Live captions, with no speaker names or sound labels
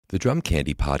The Drum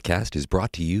Candy Podcast is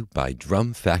brought to you by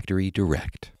Drum Factory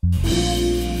Direct.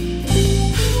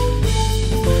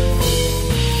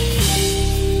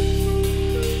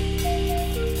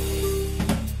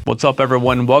 What's up,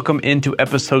 everyone? Welcome into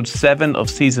episode 7 of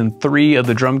season 3 of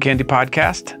the Drum Candy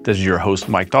Podcast. This is your host,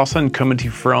 Mike Dawson, coming to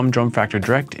you from Drum Factory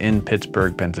Direct in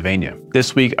Pittsburg, Pennsylvania.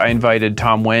 This week, I invited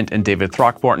Tom Wendt and David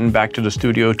Throckmorton back to the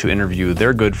studio to interview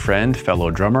their good friend, fellow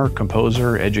drummer,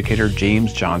 composer, educator,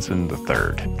 James Johnson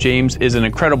III. James is an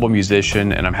incredible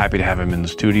musician, and I'm happy to have him in the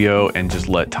studio and just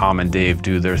let Tom and Dave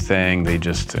do their thing. They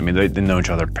know each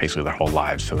other basically their whole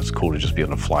lives, so it's cool to just be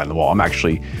able to fly on the wall. I'm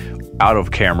actually out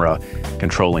of camera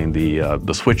controlling the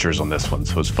switchers on this one,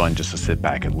 so it's fun just to sit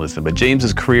back and listen. But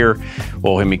James's career,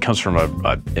 he comes from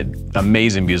an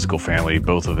amazing musical family.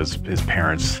 Both of his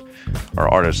parents are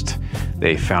artists.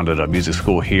 They founded a music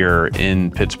school here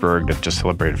in Pittsburgh that just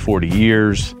celebrated 40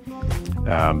 years.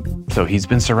 So he's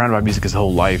been surrounded by music his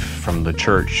whole life, from the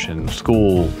church and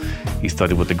school. He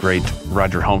studied with the great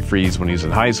Roger Humphreys when he was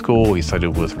in high school. He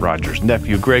studied with Roger's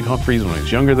nephew, Greg Humphreys, when he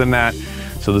was younger than that.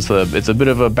 So it's a bit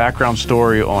of a background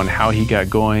story on how he got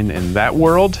going in that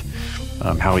world,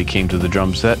 how he came to the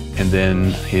drum set, and then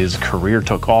his career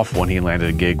took off when he landed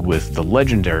a gig with the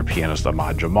legendary pianist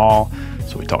Ahmad Jamal.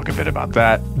 So we talk a bit about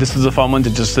that. This is a fun one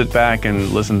to just sit back and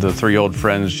listen to three old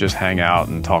friends just hang out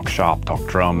and talk shop, talk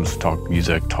drums, talk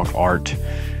music, talk art.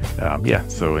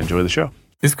 So enjoy the show.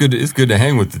 It's good to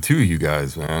hang with the two of you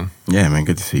guys, man. Yeah, man,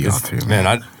 good to see y'all too.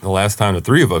 Man, the last time the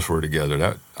three of us were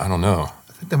together, I don't know.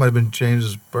 I think that might have been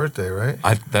James's birthday, right?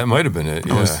 That might have been it,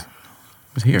 yeah. It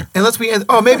was here.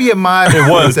 Maybe it might have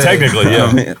It was, technically,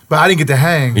 yeah. But I didn't get to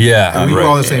hang. Yeah, We were right.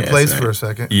 all in the same place right. for a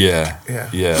second. Yeah.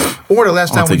 Or the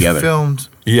last time we together. filmed.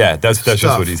 Yeah, that's just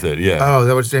Stuff. what he said, yeah. Oh, is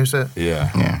that what James said?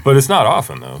 Yeah. But it's not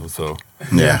often, though, so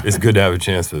Yeah. it's good to have a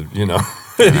chance to,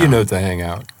 to hang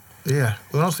out. Yeah.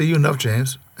 Well, I don't see you enough,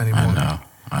 James, anymore.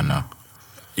 I know.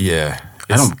 Yeah.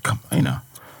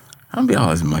 I don't be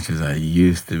out as much as I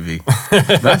used to be.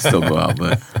 But I still go out,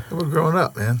 but We're growing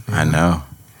up, man. I know.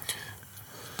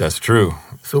 That's true.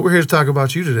 So we're here to talk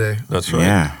about you today. That's right.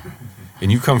 Yeah.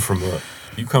 And you come from a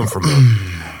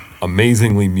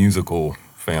amazingly musical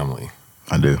family.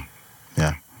 I do.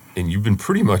 Yeah. And you've been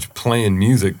pretty much playing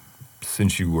music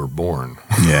since you were born.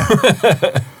 Yeah.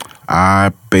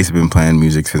 I've basically been playing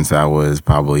music since I was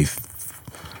probably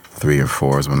 3 or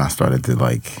 4 is when I started to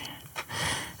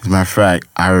As a matter of fact,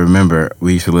 I remember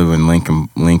we used to live in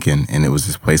Lincoln, and it was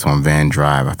this place on Van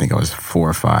Drive. I think I was 4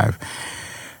 or 5.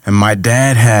 And my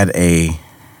dad had a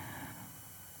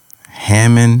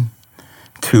Hammond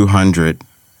 200,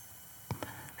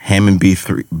 Hammond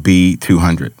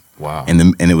B200. Wow.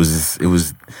 And it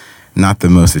was not the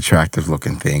most attractive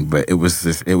looking thing, but it was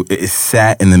it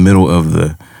sat in the middle of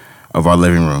our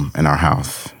living room in our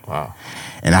house. Wow.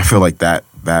 And I feel like that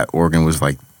organ was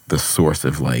like the source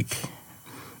of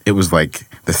it was like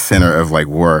the center of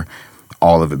where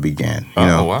all of it began, you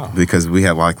know? Wow. Because we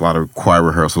had a lot of choir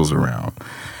rehearsals around.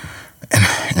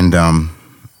 And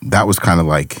that was kind of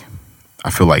I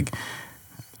feel like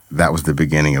that was the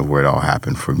beginning of where it all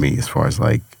happened for me, as far as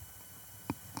the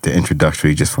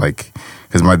introductory, just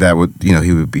because my dad would,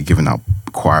 he would be giving out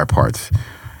choir parts,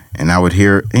 and I would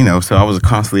hear, so I was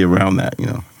constantly around that,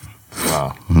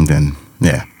 Wow. And then,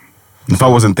 yeah. If I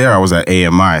wasn't there, I was at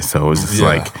AMI, so it was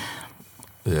just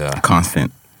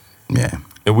constant, yeah.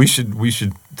 And we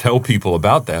should tell people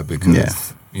about that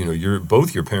because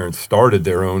both your parents started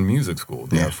their own music school,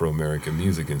 the Afro-American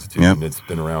Music Institute, and it's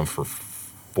been around for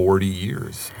 40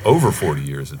 years, over 40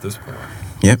 years at this point.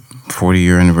 Yep,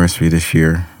 40-year anniversary this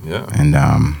year. Yeah.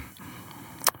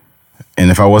 And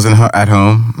if I wasn't at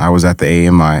home, I was at the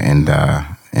AMI,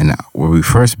 and where we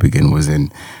first began was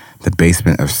in the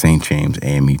basement of St. James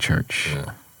AME Church.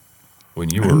 Yeah. When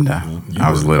you were, I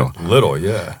was little. Little,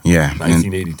 yeah. Yeah.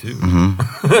 1982.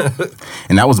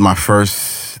 And that was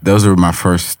those were my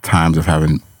first times of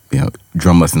having,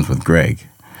 drum lessons with Greg.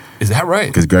 Is that right?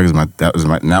 Because Greg and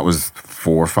that was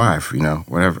 4 or 5,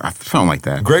 whatever, something like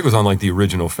that. Greg was on the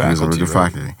original faculty.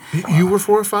 Faculty. You were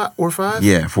 4 or 5?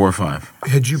 Yeah, 4 or 5.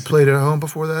 Had you played at home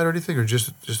before that or anything, or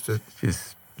just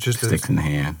sticks in the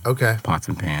hand. Okay. Pots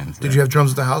and pans. Did you have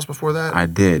drums at the house before that? I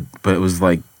did, but it was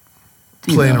playing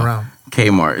around.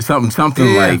 Kmart, something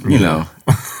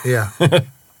Yeah.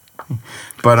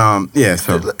 But yeah.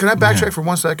 So can I backtrack for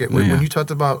 1 second? When you talked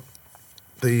about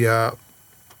the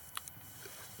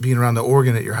being around the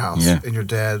organ at your house and your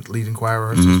dad leading choir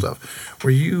rehearsals and stuff, were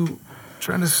you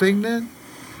trying to sing then?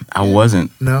 I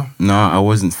wasn't. No, I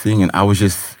wasn't singing. I was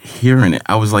just hearing it.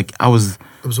 I was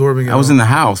absorbing it. I was in the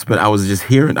house, but I was just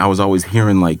hearing. I was always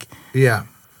hearing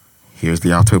here's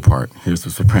the alto part, here's the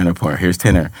soprano part, here's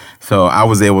tenor. So I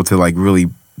was able to like really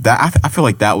that. I feel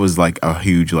like that was like a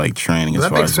huge like training. Well, as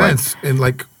that far makes as sense. And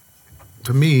like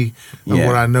to me, of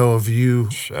what I know of you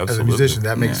as a musician,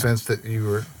 that makes sense that you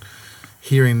were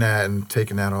hearing that and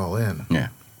taking that all in. Yeah.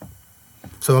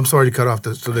 So I'm sorry to cut off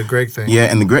the Greg thing.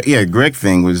 Yeah, and the Greg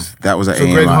thing was at so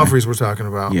AMI. Greg Humphreys we're talking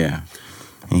about. Yeah,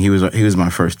 and he was my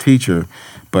first teacher,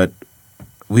 but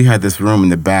we had this room in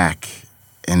the back,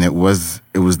 and it was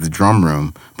the drum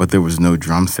room, but there was no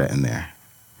drum set in there,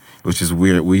 which is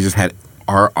weird. We just had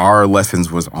our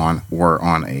lessons were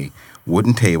on a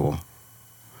wooden table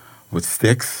with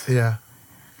sticks. Yeah.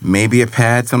 Maybe a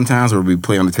pad sometimes, or we'd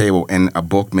play on the table, and a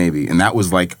book maybe, and that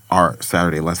was like our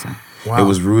Saturday lesson. Wow. It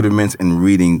was rudiments and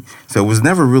reading, so it was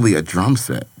never really a drum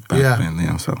set back then.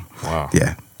 You know, so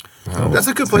yeah. So that's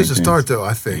a good place to start, though.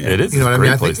 I think it is. You know what I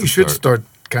mean? I think to you should start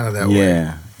kind of that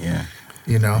way. Yeah.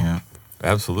 You know. Yeah.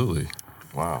 Absolutely.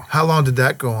 Wow. How long did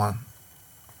that go on?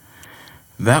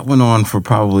 That went on for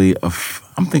probably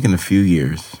I'm thinking a few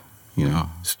years. You know,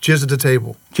 Just at the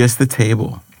table. just the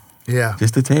table, Yeah.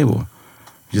 just the table.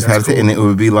 Just That's had to, cool. and it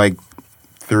would be like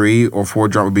 3 or 4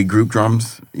 drum would be group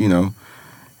drums. You know.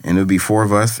 And it would be 4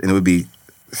 of us, and it would be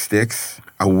sticks,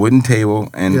 a wooden table,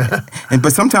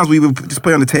 but sometimes we would just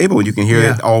play on the table, and you can hear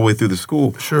it all the way through the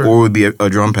school. Sure. Or it would be a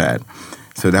drum pad.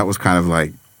 So that was kind of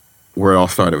like where it all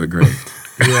started with Greg.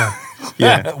 Yeah.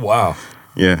 Yeah. Wow.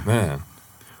 Yeah. Man.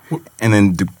 And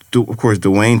then, of course,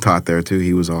 Dwayne taught there, too.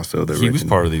 He was also the He was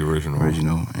part of the original.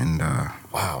 And,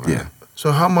 Wow, man. yeah.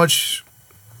 So how much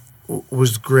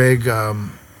was Greg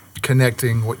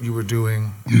connecting what you were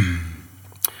doing,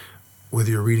 whether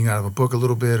you're reading out of a book a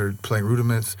little bit or playing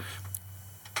rudiments,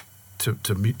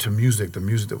 to music, the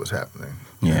music that was happening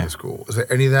in the school? Is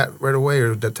there any of that right away, or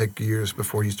did that take years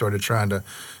before you started trying to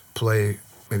play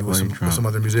maybe with some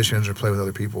other musicians or play with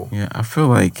other people? Yeah, I feel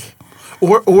like...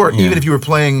 Or even if you were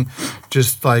playing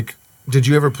just like, did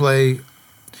you ever play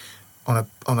on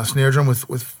a snare drum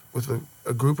with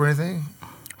a group or anything?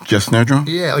 Just snare drum?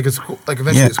 Yeah, like it's cool. Like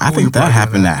eventually, it's cool. I think that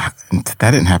happened. That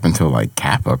didn't happen until like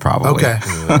Kappa, probably. Okay.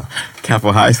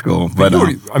 Kappa High School. But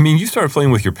you started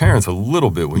playing with your parents a little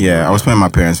bit when you were I was playing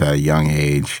with my parents at a young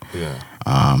age. Yeah.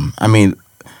 I mean,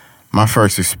 my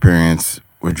first experience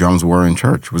with drums were in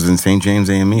church. Was in St. James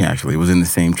AME. Actually, it was in the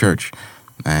same church,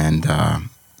 and I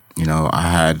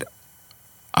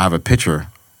have a picture.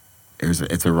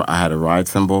 I had a ride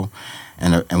cymbal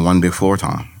and one big floor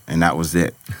tom. And that was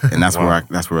it. And that's where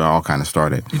it all kind of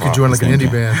started. You could join like an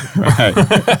indie band.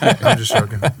 Right. I'm just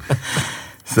joking.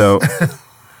 So,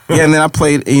 and then I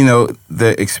played,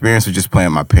 the experience of just playing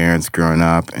with my parents growing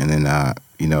up, and then,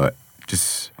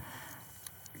 just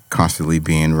constantly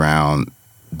being around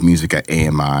music at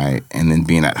AMI and then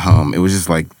being at home. It was just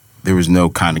like, there was no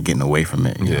kind of getting away from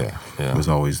it. You know? It was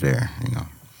always there,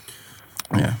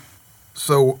 Yeah.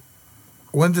 So,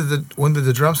 when did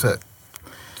the drum set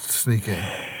sneak in?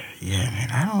 Yeah, man,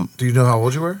 I don't. Do you know how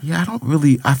old you were? Yeah, I don't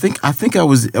really. I think I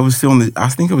was still on the. I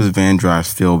think it was Van Drive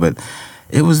still, but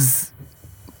it was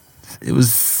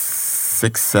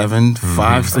 6, 7,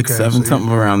 5, 6, 7,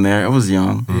 something around there. I was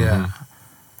young. Yeah.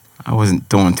 I wasn't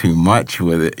doing too much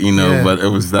with it, but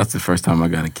that's the first time I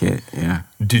got a kit. Yeah.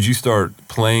 Did you start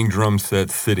playing drum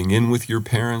sets sitting in with your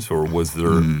parents, or was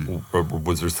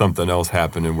there something else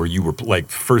happening where you were like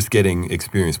first getting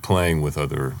experience playing with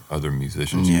other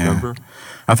musicians? Yeah. You remember?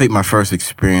 I think my first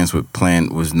experience with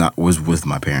playing was with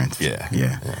my parents. Yeah.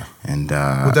 And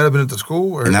would that have been at the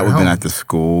school, or and that would have home? been at the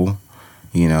school,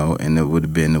 and it would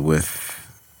have been with.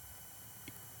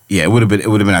 Yeah, it would have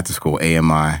been at the school,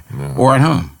 AMI, or at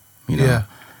home. Yeah.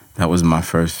 That was my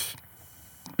first.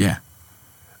 Yeah.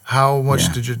 How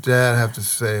much did your dad have to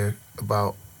say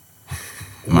about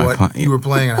what you were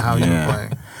playing and how you were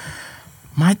playing?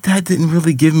 My dad didn't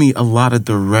really give me a lot of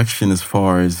direction as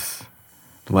far as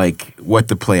like what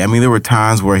to play. I mean, there were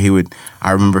times where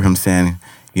I remember him saying,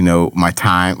 my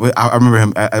time. I remember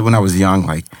him when I was young,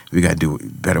 like, we got to do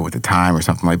better with the time or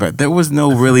something like that. There was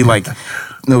no really like,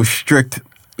 no strict,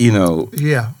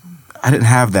 Yeah. I didn't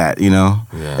have that,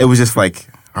 Yeah. It was just like,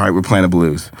 all right, we're playing the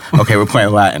blues. Okay, we're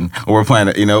playing Latin. Or we're playing,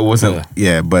 it wasn't,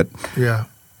 but. Yeah.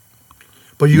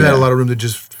 But you had a lot of room to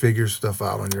just figure stuff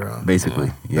out on your own.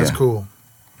 Basically, That's cool.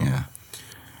 Yeah.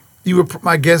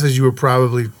 My guess is you were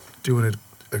probably doing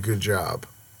a good job.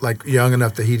 Like, young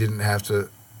enough that he didn't have to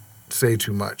say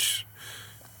too much.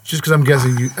 Just because I'm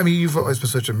guessing you've always been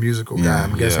such a musical guy.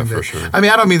 I'm guessing that. For sure. I mean,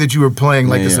 I don't mean that you were playing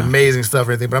like this amazing stuff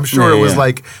or anything, but I'm sure it was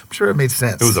like, I'm sure it made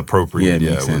sense. It was appropriate.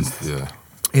 Yeah, it made sense. Yeah.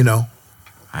 You know?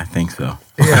 I think so.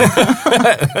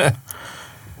 Yeah.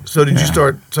 So did you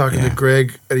start talking to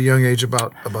Greg at a young age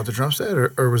about the drum set,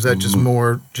 or was that just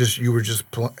more you were just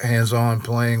hands-on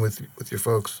playing with your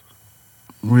folks?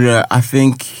 Yeah, I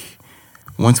think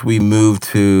once we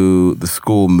moved the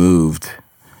school moved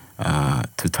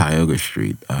to Tioga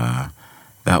Street,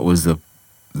 that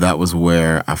was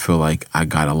where I feel like I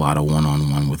got a lot of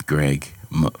one-on-one with Greg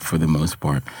for the most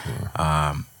part.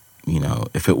 Yeah.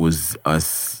 If it was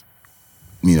us,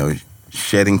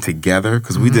 shedding together,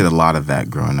 because we did a lot of that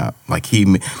growing up. Like he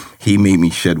made me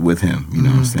shed with him, you know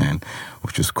what I'm saying,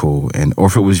 which was cool. Or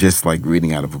if it was just like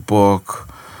reading out of a book,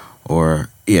 and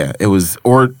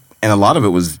a lot of it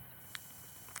was,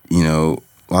 a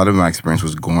lot of my experience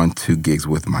was going to gigs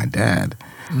with my dad.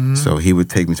 So he would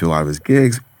take me to a lot of his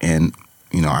gigs, and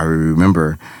I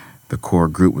remember the core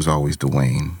group was always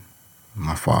Dwayne,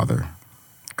 my father,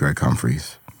 Greg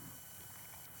Humphreys,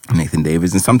 Nathan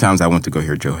Davis, and sometimes I went to go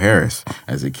hear Joe Harris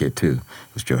as a kid too.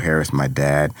 It was Joe Harris, my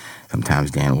dad,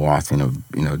 sometimes Dan Watson, of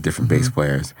different bass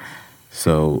players.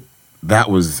 So that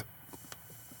was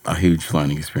a huge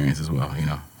learning experience as well.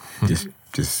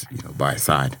 Just by his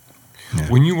side. Yeah.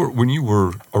 When you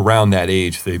were around that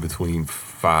age, say between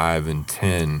 5 and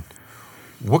 10,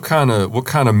 what kind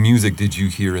of music did you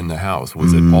hear in the house?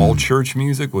 Was it all church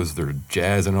music? Was there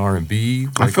jazz and R&B?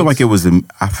 I feel like it was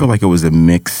a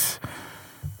mix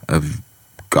of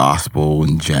gospel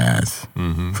and jazz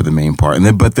for the main part,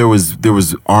 but there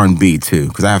was R&B too,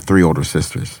 because I have 3 older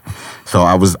sisters, so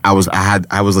I was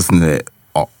listening to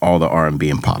all the R&B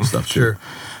and pop stuff too. Sure.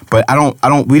 But I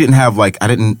didn't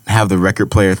have the record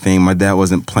player thing. My dad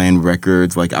wasn't playing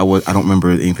records. I don't remember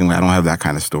anything I don't have that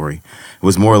kind of story. It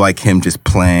was more like him just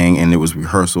playing, and there was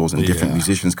rehearsals and different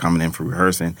musicians coming in for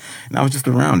rehearsing, and I was just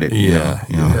around it. Yeah.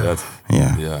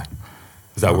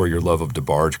 Is that where your love of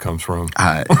DeBarge comes from?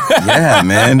 Yeah,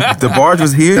 man. DeBarge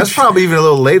was huge. That's probably even a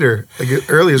little later.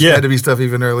 Earlier, so had to be stuff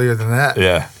even earlier than that.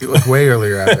 Yeah. It was way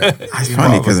earlier, I bet. It's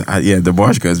funny because,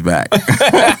 DeBarge goes back.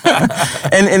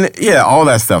 and all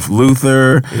that stuff.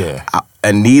 Luther,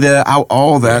 Anita,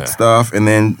 all that stuff, and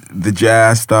then the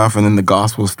jazz stuff, and then the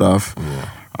gospel stuff.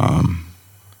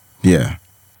 Yeah.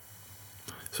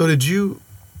 So did you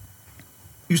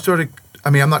started...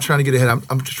 I'm not trying to get ahead.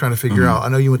 I'm just trying to figure out. I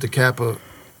know you went to Kappa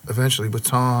eventually with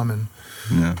Tom,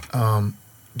 and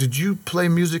did you play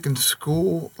music in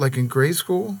school, like in grade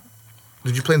school?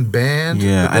 Did you play in band?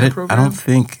 Yeah, I don't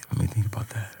think. Let me think about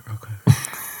that real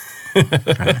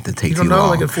quick. Try not to take too long.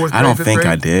 Like in 4th grade, I don't 5th think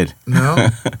grade? I did. No.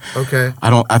 Okay.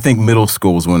 I think middle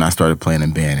school was when I started playing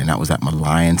in band, and that was at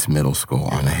Malliance Middle School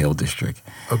on the Hill District.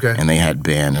 Okay. And they had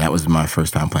band, and that was my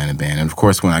first time playing in band. And of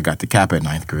course, when I got to Kappa at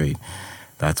 9th grade,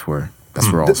 that's where it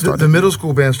all started. The middle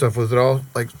school band stuff, was it all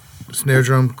like snare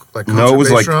drum, like concert no, it was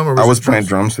bass like drum, or I was it playing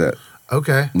drums? drum set.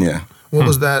 Okay. Yeah. What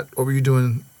was that? What were you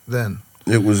doing then?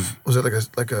 It was it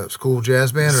like a school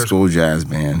jazz band or school jazz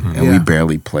band, and we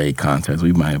barely played concerts.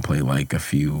 We might have played like a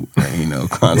few,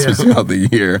 concerts throughout the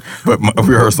year, but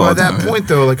rehearsal. By that point,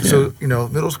 though,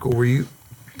 middle school,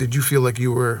 did you feel like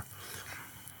you were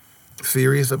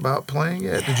serious about playing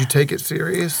it? Did you take it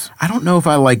serious? I don't know if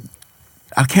I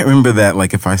can't remember that.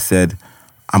 Like if I said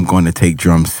I'm going to take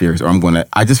drums serious, or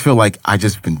I just feel like I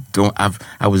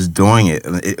was doing it.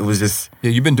 It was just.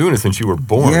 Yeah, you've been doing it since you were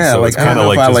born. Yeah, so it's kind of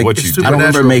like just what you do. I don't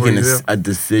remember making a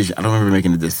decision. I don't remember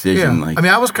making a decision.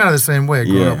 Yeah. I was kind of the same way.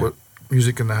 Growing up with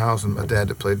music in the house, and my dad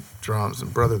that played drums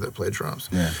and brother that played drums.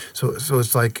 Yeah. So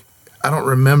it's like I don't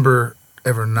remember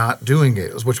ever not doing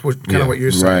it. Which kind of what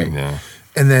you're saying. Right. Yeah.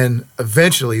 And then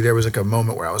eventually there was like a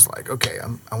moment where I was like, okay,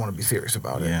 I want to be serious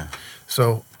about it. Yeah.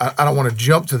 So I don't want to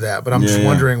jump to that, but I'm just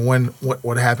wondering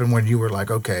what happened when you were like,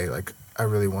 okay, like I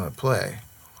really want to play.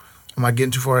 Am I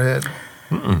getting too far ahead?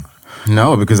 Mm-mm.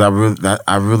 No, because I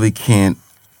really can't.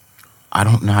 I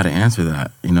don't know how to answer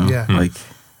that.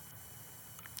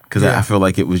 Because I feel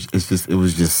like it was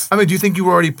just. I mean, do you think you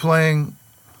were already playing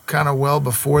kind of well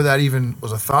before that even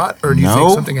was a thought, or do you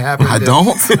think something happened? I don't.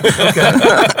 Okay.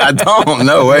 I don't.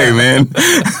 No way, man.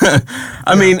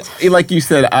 I mean, like you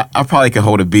said, I probably could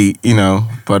hold a beat,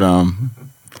 but I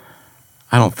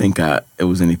don't think it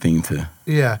was anything to.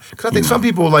 Yeah, because I think some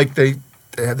people they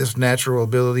have this natural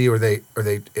ability, or they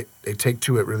take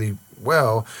to it really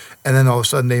well, and then all of a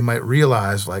sudden they might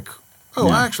realize I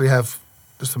actually have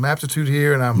some aptitude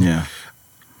here, and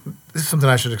this is something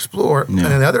I should explore. Yeah.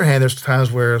 And on the other hand, there's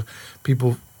times where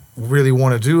people really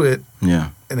want to do it,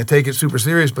 and they take it super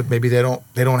serious, but maybe they don't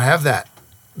have that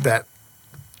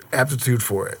aptitude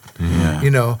for it.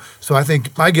 Yeah. So I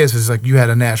think my guess is you had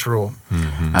a natural,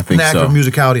 I think knack of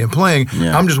musicality and playing.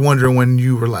 Yeah. I'm just wondering when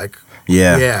you were like,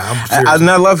 Yeah. And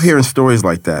I love hearing stories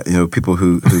like that. You know, people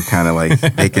who kind of like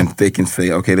they can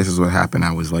say, okay, this is what happened.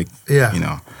 I was like, you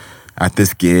know, at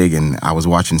this gig and I was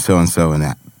watching so and so and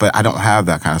that. But I don't have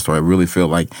that kind of story. I really feel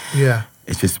like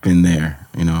it's just been there.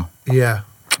 You know. Yeah.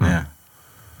 Yeah.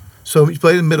 So you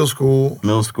played in middle school.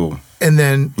 Middle school. And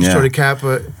then you started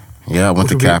Kappa. Yeah, I went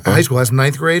to Kappa. High school. That's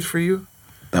 9th grade for you?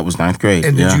 That was 9th grade.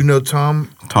 And did you know Tom?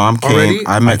 Tom came. Already?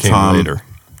 I met Tom later.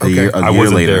 A year I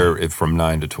wasn't later. there from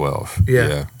 9 to 12.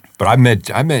 Yeah. But I met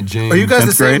James. Are you guys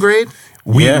the same grade?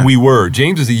 We were.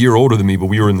 James is a year older than me, but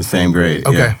we were in the same grade.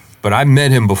 Okay. Yeah. But I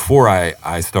met him before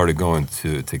I started going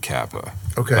to Kappa.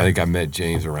 Okay. I think I met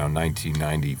James around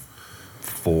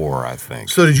 1994, I think.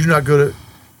 So did you not go to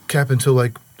Kappa until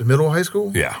like the middle of high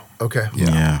school? Yeah. Okay.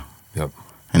 Yeah. Yep.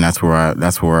 And that's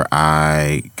where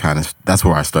I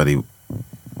studied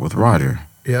with Roger.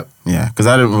 Yep. Yeah, because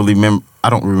I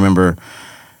don't remember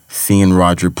seeing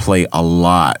Roger play a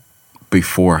lot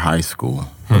before high school.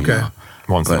 Okay.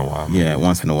 Once in a while. Yeah,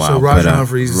 once in a while. So Roger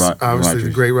Humphreys, obviously Rogers,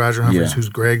 the great Roger Humphreys, who's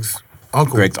Greg's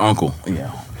uncle. Greg's uncle.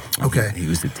 Yeah. Okay. He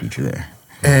was the teacher there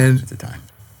And at the time.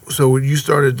 so when you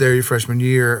started there your freshman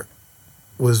year,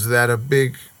 was that a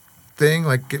big thing,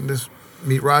 like getting to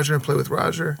meet Roger and play with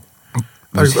Roger?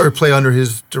 Or play under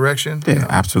his direction? Yeah,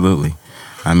 absolutely.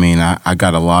 I mean, I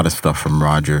got a lot of stuff from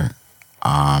Roger,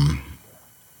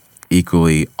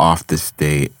 equally off the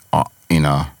stage, off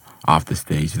the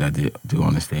stage that I do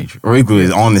on the stage, or equally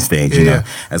on the stage, you know,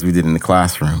 as we did in the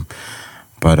classroom.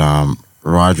 But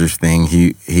Roger's thing,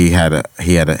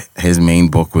 his main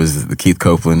book was the Keith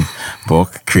Copeland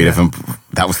book, Creative.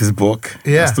 That was his book.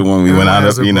 Yeah, that's the one we went out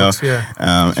of, you know. Books,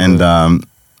 yeah. And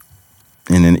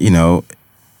then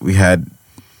we had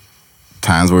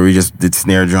times where we just did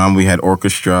snare drum. We had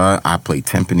orchestra. I played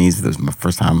timpanis. That was my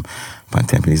first time playing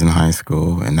timpanis in high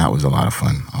school, and that was a lot of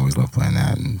fun. I always loved playing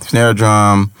that. And snare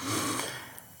drum,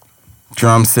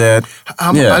 drum set.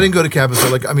 I didn't go to Kappa,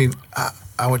 so like I didn't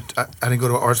go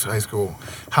to arts high school.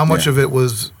 How much of it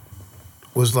was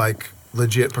like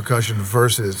legit percussion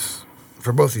versus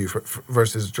for both of you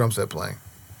versus drum set playing?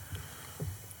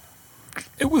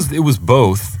 It was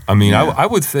both. I mean, I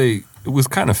would say it was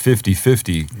kind of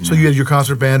 50-50. So you had your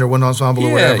concert band or one ensemble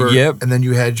or whatever, and then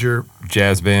you had your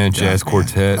jazz band, jazz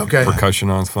quartet, percussion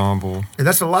ensemble. And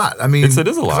that's a lot. I mean, it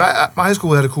is a lot. My high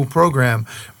school had a cool program,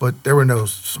 but there were no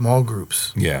small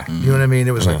groups. Yeah. You know what I mean?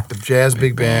 It was like the jazz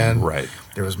big band. Right.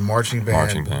 There was marching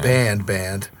band.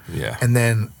 Band. Yeah. And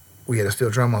then we had a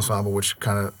steel drum ensemble, which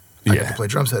kind of I got to play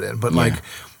drum set in. But like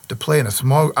to play in a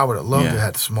small, I would have loved to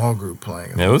have a small group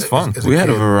playing. Yeah, it was fun. We had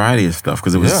a variety of stuff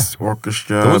because it was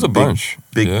orchestra. There was a bunch.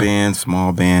 Big band,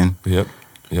 small band. Yep.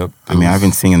 I mean, I've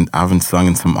been sung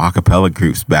in some a cappella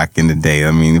groups back in the day.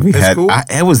 I mean,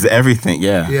 it was everything.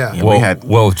 Yeah.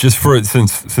 Well, just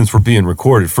since we're being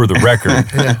recorded for the record,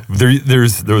 there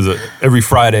was every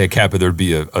Friday at Kappa there'd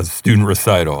be a student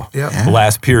recital. Yeah. The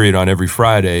last period on every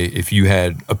Friday, if you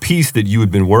had a piece that you had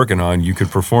been working on, you could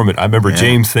perform it. I remember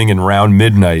James singing "Round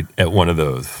Midnight" at one of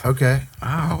those. Okay.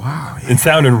 Oh wow. It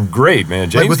sounded great, man.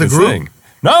 James with could a group? sing.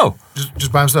 No.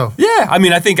 Just by himself? Yeah, I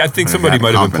mean, I think somebody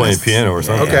might have been playing confidence. piano or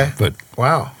something. Okay. But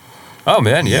wow. Oh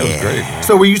man, it was great. Man.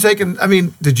 So were you taking? I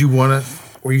mean,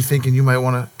 were you thinking you might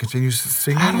want to continue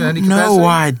singing? I don't know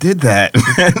why I did that.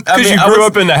 Because you grew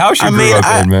up in the house you grew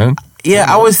up in, man. Yeah,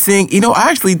 I was singing. You know, I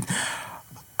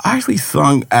actually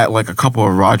sung at like a couple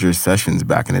of Roger's sessions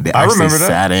back in the day. I remember that.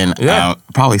 Sat in.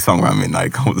 Probably sung around midnight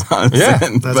a couple times. Yeah,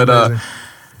 that's amazing.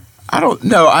 I don't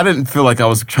know. I didn't feel like I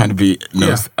was trying to be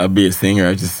a singer.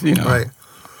 I just, Right.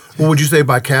 Well, would you say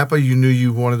by Kappa you knew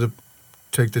you wanted to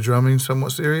take the drumming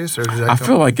somewhat serious, or did that I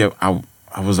feel like I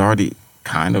was already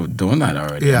kind of doing that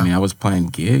already. Yeah. I mean, I was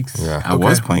playing gigs. Yeah. I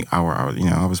was playing. I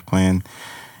was playing.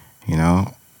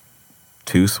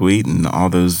 Too Sweet and all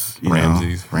those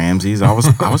Ramses. I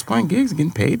was playing gigs,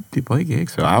 getting paid to play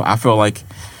gigs. So I felt like,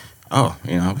 I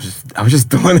was just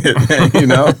doing it, man,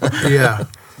 Yeah.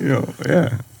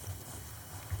 Yeah.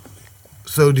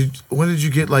 So when did you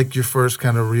get like your first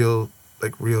kind of real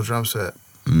drum set?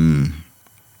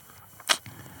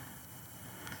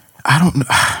 I don't know.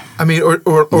 I mean, or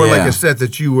like a set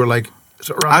that you were like.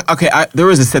 So there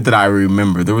was a set that I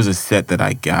remember. There was a set that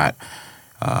I got.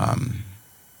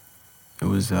 It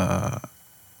was my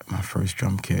first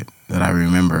drum kit that I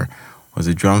remember was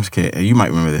a drums kit. You might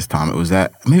remember this, Tom. It was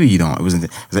maybe you don't. It was an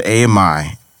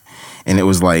AMI, and it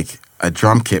was like a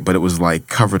drum kit, but it was like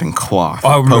covered in cloth,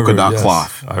 polka dot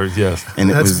cloth. Yes.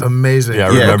 And that's amazing. Yeah, I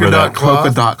remember that.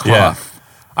 Polka dot cloth.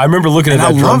 I remember looking And at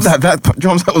I that love drum. that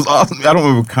drum set was awesome. I don't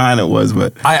remember what kind it was,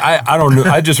 but I don't know.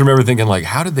 I just remember thinking, like,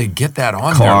 how did they get that on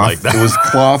there cloth. like that? It was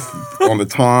cloth on the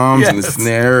toms and the Yes.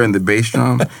 snare and the bass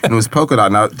drum, and it was polka dot.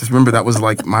 And I just remember that was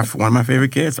like one of my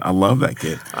favorite kits. I love that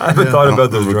kit. I haven't thought I don't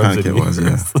about those remember what drums kind in of kit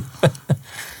years. was.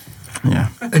 Yeah.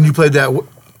 And you played that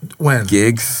when?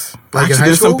 Gigs. Like in Actually, high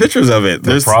there's some school? pictures of it.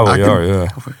 There There's probably I are,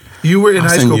 could- yeah. You were in I'll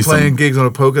high send school you playing some. gigs on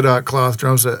a polka dot cloth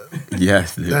drum set.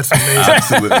 Yes, dude. That's amazing.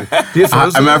 Absolutely. Do you have photos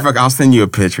As a of matter of that? fact, I'll send you a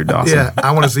picture, Dawson. Yeah,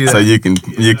 I want to see that. So you can.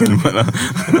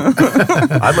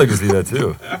 I'd like to see that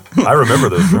too. I remember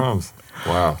those drums.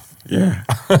 Wow. Yeah.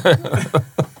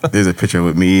 There's a picture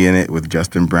with me in it with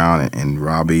Justin Brown and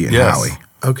Robbie and Yes. Howie.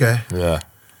 Okay. Yeah.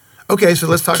 Okay, so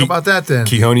let's talk about that then.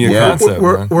 Kehonia Yeah. concept,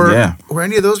 man. Were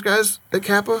any of those guys at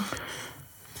Kappa?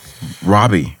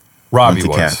 Robbie Robbie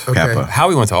went to was. Okay. Kappa.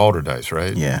 Howie went to Alderdice,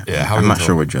 right? Yeah. Yeah. Howie I'm went not to-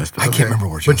 sure what Justin. I can't remember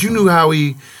where. But you knew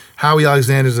Howie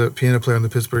Alexander's a piano player on the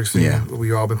Pittsburgh scene. Yeah.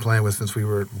 We've all been playing with since we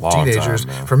were Long teenagers.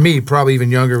 time, man. For me, probably even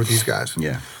younger with these guys.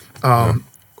 Yeah.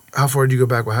 How far did you go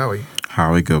back with Howie?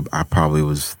 Howie go. I probably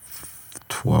was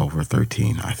 12 or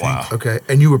 13. I think. Wow. Okay,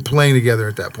 and you were playing together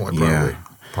at that point, probably. Yeah.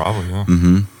 Probably, yeah.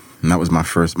 Mm-hmm. And that was my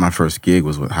first gig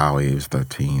was with Howie. It was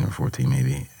 13 or 14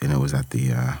 maybe, and it was at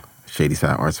the Shady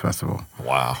Side Arts Festival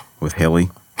Wow. with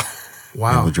Hilly,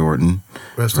 Wow. Bill Jordan,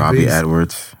 Rest in Robbie peace.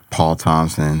 Edwards, Paul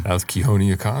Thompson, That was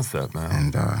Kehonia concept,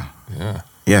 man. and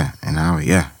Yeah. and Howie.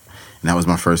 Yeah, and that was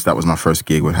my first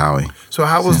gig with Howie. So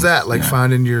how was that? Like Yeah.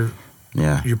 finding your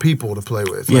Yeah, people to play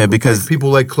with? Yeah, Like, because- people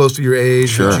like close to your age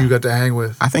Sure. that you got to hang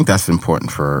with. I think that's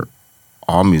important for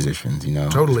all musicians, you know,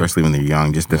 Totally. especially when they're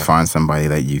young, just to find somebody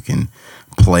that you can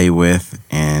play with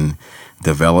and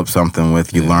develop something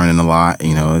with. You're learning a lot,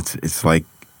 you know. It's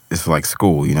like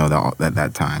school, you know,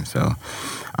 that time. So,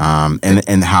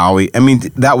 and Howie, I mean,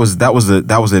 that was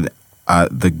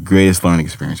the greatest learning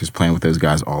experience, just playing with those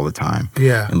guys all the time.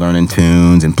 Yeah. and learning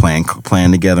tunes and playing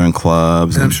together in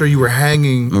clubs. And I'm sure you were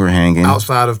hanging we were hanging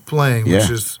outside of playing, which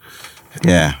Yeah. is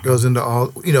Yeah. goes into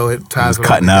all, it ties Just it all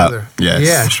cutting up. together. Yes.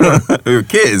 Yeah, sure. We were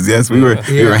kids. Yes, we were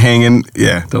Yeah. hanging.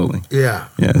 Yeah, totally. Yeah.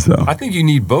 Yeah. So I think you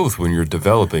need both when you're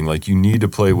developing. Like, you need to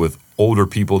play with older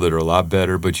people that are a lot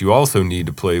better, but you also need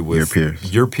to play with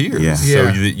Your peers. Yeah. So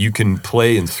Yeah. that you can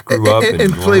play and screw up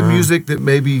And play learn. music that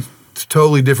maybe is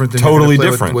totally different than you're Totally gonna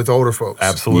play different. with older folks.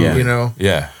 Absolutely. Yeah. You know,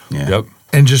 Yeah. Yeah. Yep.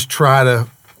 and just try to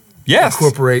Yes.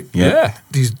 incorporate Yeah.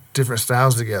 these different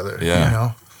styles together. Yeah. You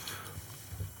know?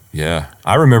 Yeah.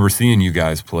 I remember seeing you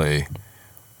guys play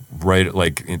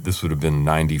this would have been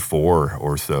 94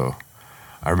 or so.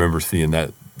 I remember seeing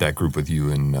that group with you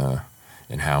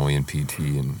and Howie and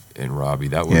PT and Robbie.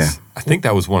 That was, Yeah. I think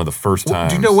that was one of the first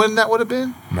times. Do you know when that would have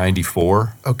been?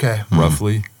 94, Okay.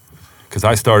 roughly. Because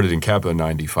I started in Kappa in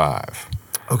 95.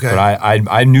 Okay.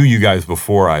 But I knew you guys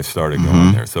before I started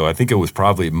going there. So I think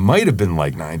it might have been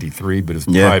like 93, but it's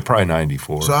probably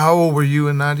 94. So how old were you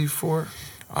in '94?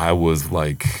 I was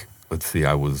like,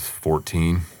 I was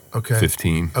 14, Okay.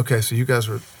 15. Okay, so you guys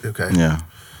were okay. yeah.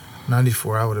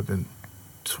 '94, I would have been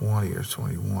 20 or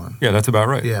 21. Yeah, that's about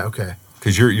right. Yeah. Okay.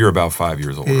 Because you're about 5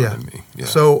 years older Yeah. than me. Yeah.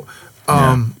 So,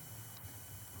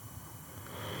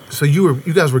 so you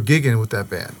guys were gigging with that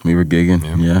band. We were gigging.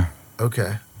 Yeah. Yeah.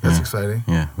 Okay, that's Yeah. exciting.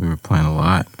 Yeah. We were playing a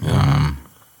lot.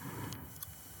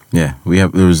 Yeah.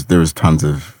 There was tons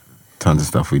of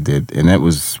stuff we did, and that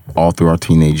was all through our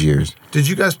teenage years. Did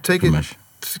you guys take Pretty it much.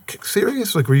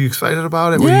 serious? Like, were you excited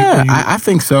about it? Yeah, I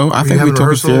think so. I think we having took it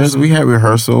rehearsals? serious. We had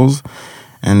rehearsals,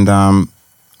 and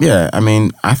yeah, I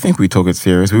mean, I think we took it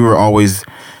serious. We were always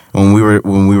when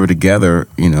we were together.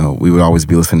 You know, we would always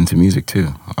be listening to music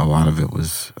too. A lot of it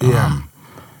was,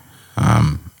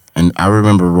 and I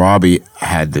remember Robbie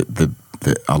had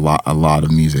a lot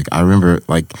of music. I remember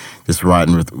like just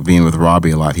being with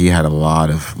Robbie a lot. He had a lot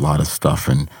of stuff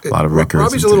and a lot of records.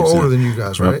 Robbie's a and little things. older than you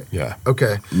guys, right? Yeah.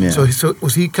 Okay. Yeah. So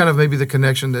was he kind of maybe the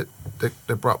connection that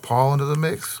brought Paul into the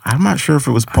mix? I'm not sure if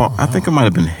it was Paul. I think it might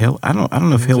have been Hill. I don't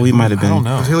know if Hilly might have been. I don't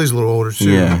know. Because Hilly's a little older too.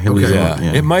 Yeah, Hilly's Okay. older.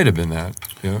 Yeah. Yeah. It might have been that.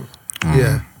 Yeah.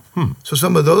 Yeah. So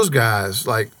some of those guys,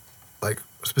 like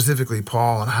specifically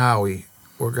Paul and Howie,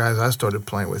 were guys I started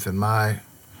playing with in my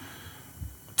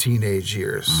teenage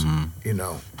years. You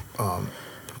know,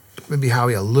 maybe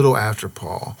Howie a little after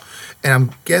Paul, and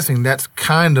I'm guessing that's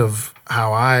kind of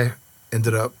how I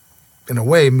ended up, in a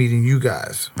way, meeting you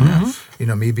guys. You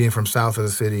know, me being from south of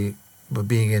the city, but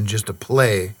being in just a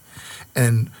play,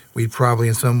 and we'd probably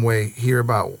in some way hear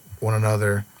about one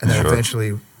another, and then Sure.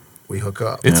 eventually we hook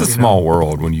up. It's a you know? small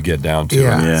world when you get down to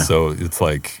Yeah. it. Yeah. So it's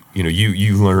like, you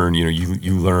learn,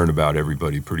 you learn about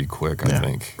everybody pretty quick, I Yeah.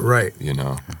 think. Right. You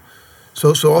know. So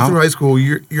all through high school,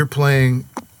 you're playing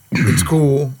in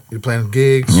school, you're playing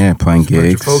gigs. Yeah, playing Your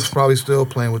gigs. folks probably still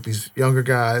playing with these younger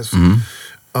guys.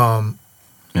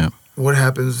 Yeah. What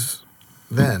happens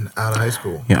then out of high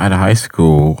school? Yeah, out of high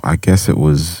school, I guess it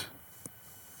was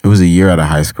a year out of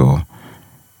high school.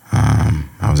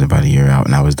 I was about a year out,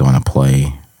 and I was doing a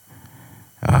play,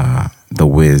 The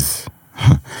Wiz,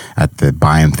 at the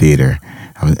Byam Theater,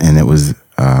 and it was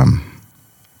I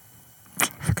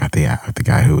forgot the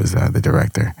guy who was the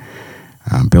director,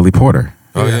 Billy Porter.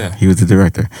 Oh yeah, he was the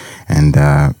director, and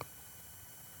I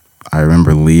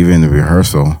remember leaving the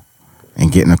rehearsal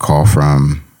and getting a call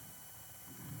from.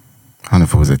 I don't know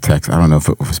if it was a text. I don't know if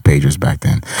it was pagers back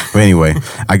then. But anyway,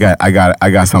 I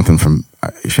got something from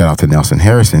shout out to Nelson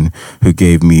Harrison, who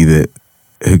gave me the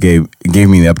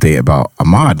update about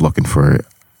Ahmad looking for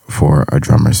a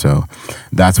drummer. So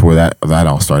that's where that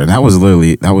all started. And that was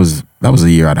literally that was a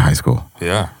year out of high school.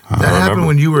 Yeah. That happened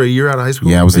when you were a year out of high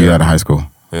school? Yeah, I was a year out of high school.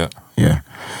 Yeah. Yeah.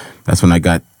 That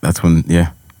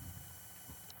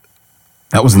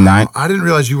was 9. I didn't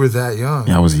realize you were that young.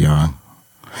 Yeah, I was young.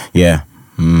 Yeah.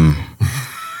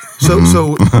 So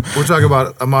we're talking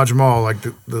about Ahmad Jamal, like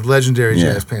the legendary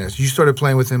jazz pianist. You started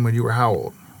playing with him when you were how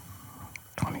old?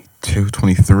 22,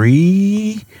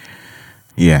 23.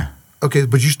 Yeah. Okay,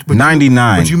 but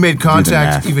 99. But you made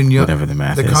contact even younger. Whatever the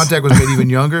math is. The contact was made even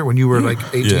younger when you were like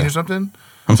 18 or something?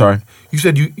 I'm sorry? You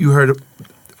said you heard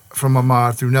from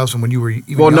Ahmad through Nelson when you were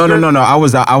even younger? No. I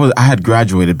had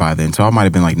graduated by then, so I might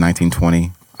have been like 19,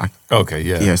 20. Okay,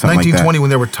 yeah. Yeah, something 1920 like that. when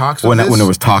there were talks of this? When there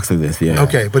was talks of this, yeah.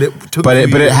 Okay, but it took But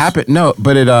it happened. No,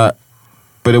 but it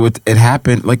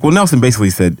happened. Like, well, Nelson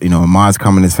basically said, Ahmad's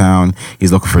coming to town.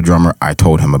 He's looking for a drummer. I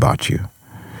told him about you.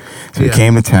 So he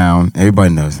came to town.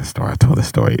 Everybody knows the story. I told the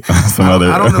story on some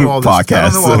other I don't know all this. podcasts. I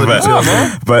don't know all the details.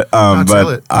 But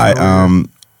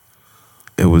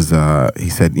it was.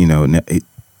 He said,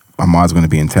 Ahmad's going to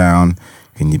be in town.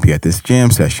 Can you be at this jam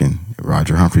session?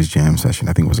 Roger Humphrey's jam session.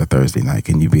 I think it was a Thursday night.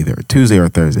 Can you be there? Tuesday or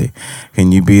Thursday?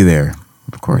 Can you be there?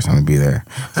 Of course, I'm going to be there.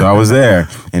 So I was there.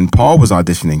 And Paul was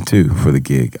auditioning, too, for the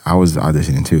gig. I was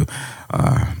auditioning, too,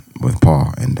 with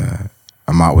Paul. And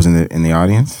Ahmad was in the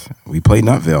audience. We played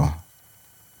Nutville.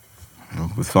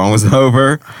 The song was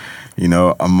over.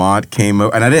 Ahmad came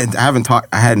over. And I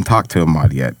hadn't talked to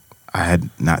Ahmad yet. I had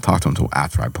not talked to him until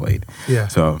after I played. Yeah.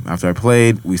 So after I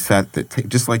played, we sat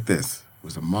just like this. It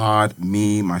was Ahmad,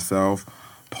 me, myself,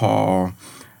 Paul,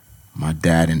 my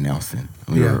dad, and Nelson.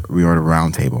 We were at a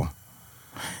round table.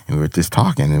 And we were just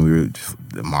talking, and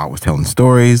Ahmad was telling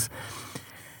stories.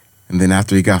 And then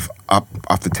after he got up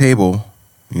off the table,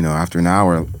 after an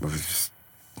hour of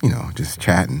just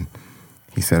chatting,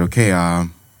 he said, okay,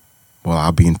 well,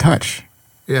 I'll be in touch.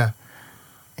 Yeah.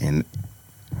 And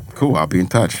cool, I'll be in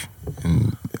touch.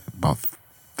 And about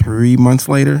 3 months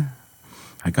later,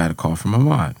 I got a call from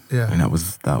Ahmad. Yeah. And that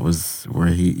was where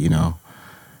he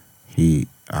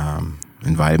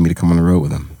invited me to come on the road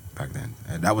with him back then.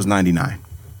 And that was 99.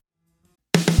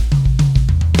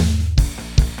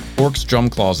 Forks Drum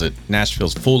Closet,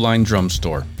 Nashville's full-line drum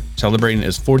store. Celebrating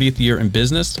its 40th year in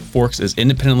business, Forks is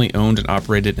independently owned and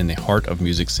operated in the heart of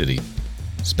Music City.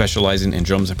 Specializing in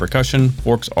drums and percussion,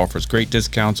 Forks offers great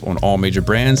discounts on all major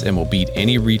brands and will beat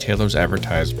any retailer's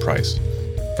advertised price.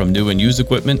 From new and used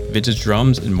equipment, vintage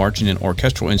drums, and marching and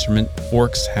orchestral instrument,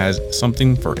 Forks has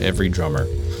something for every drummer.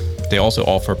 They also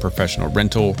offer professional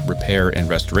rental, repair, and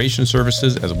restoration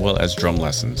services, as well as drum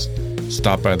lessons.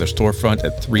 Stop by their storefront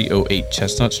at 308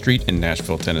 Chestnut Street in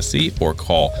Nashville, Tennessee, or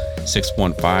call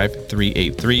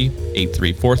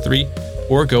 615-383-8343,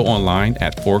 or go online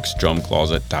at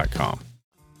forksdrumcloset.com.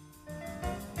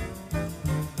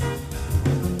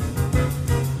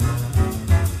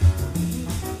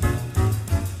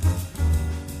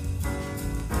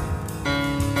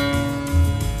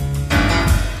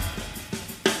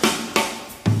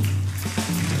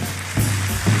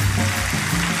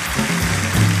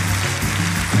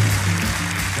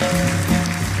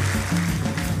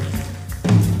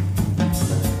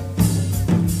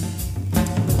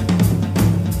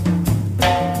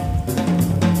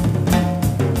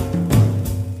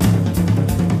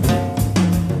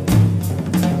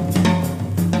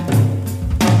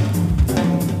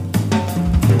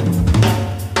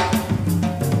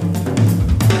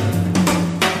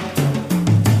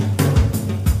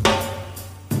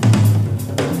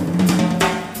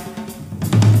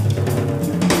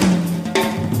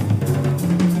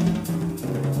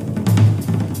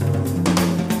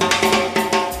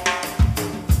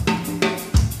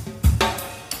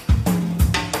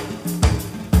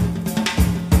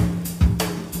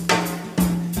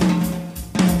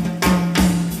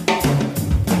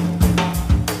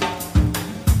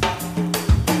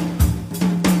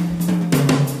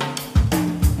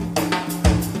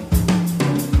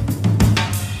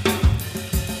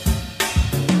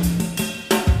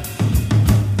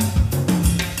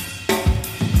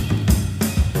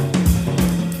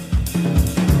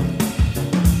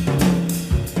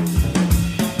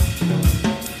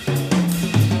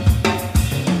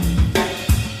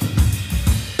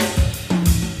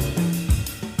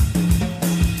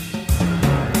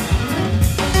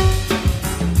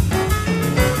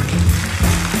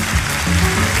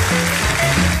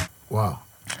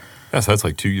 That's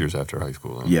like 2 years after high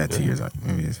school. Huh? Yeah, 2 years.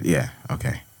 Maybe it's, yeah.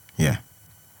 Okay. Yeah.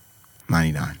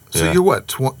 99. So Yeah. you're what,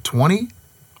 20?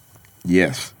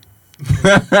 Yes.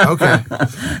 Okay.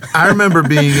 I remember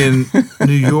being in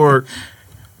New York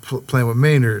playing with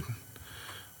Maynard,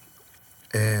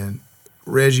 and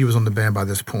Reggie was on the band by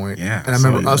this point. Yeah, And I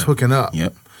remember us hooking up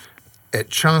Yep. at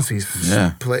Chauncey's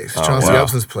place, Oh, Chauncey wow.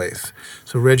 Upson's place.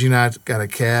 So Reggie and I got a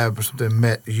cab or something,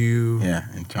 met you. Yeah,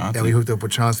 and Chauncey. And we hooked up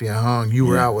with Chauncey and hung. You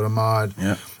were Yeah. out with Ahmad,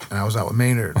 Yep. and I was out with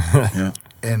Maynard. Yeah.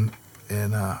 and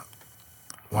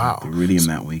wow. The Iridium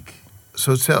that week.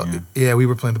 So yeah, we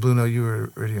were playing the Blue Note. You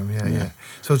were Iridium, yeah.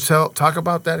 So talk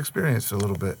about that experience a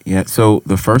little bit. Yeah. So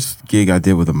the first gig I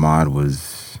did with Ahmad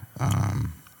was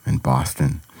in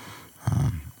Boston.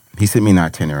 He sent me an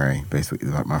itinerary. Basically,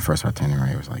 my first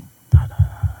itinerary was like,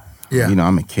 Yeah. you know,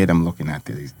 I'm a kid. I'm looking at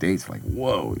these dates like,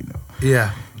 whoa, you know,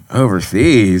 Yeah.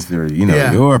 overseas or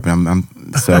Yeah. Europe. And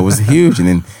so it was huge. And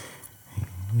then,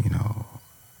 you know,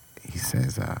 he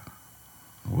says,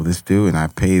 will this do? And I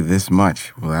pay this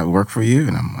much. Will that work for you?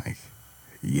 And I'm like,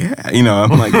 yeah. You know,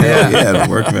 I'm like, yeah, that'll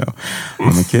work, man.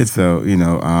 I'm a kid. So, you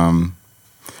know,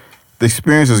 the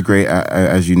experience was great.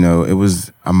 As you know, it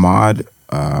was Ahmad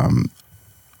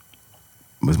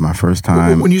was my first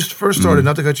time. When you first started,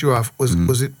 not to cut you off,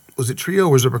 was it trio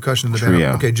or was there percussion in the band?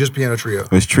 Trio. Okay, just piano trio.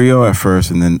 It was trio at first,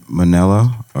 and then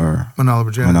Manello.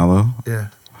 Yeah.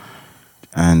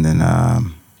 And then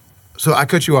So I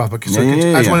cut you off, but I just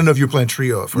yeah. want to know if you were playing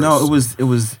trio at first. no, it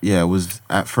was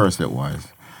at first it was,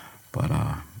 but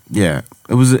yeah,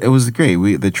 it was great.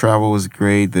 The travel was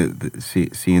great.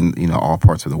 Seeing all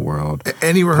parts of the world.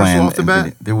 Any rehearsal off the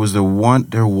bat? There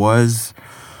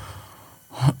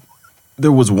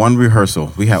was one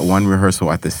rehearsal. We had one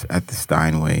rehearsal at the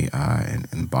Steinway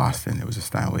in Boston. It was a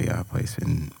Steinway place,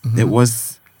 and it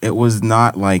was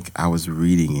not like I was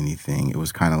reading anything. It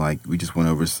was kind of like we just went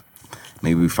over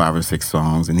maybe 5 or 6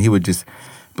 songs, and he would just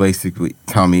basically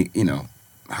tell me,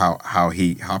 how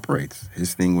he operates.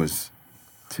 His thing was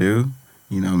 2,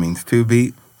 means 2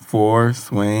 beat, 4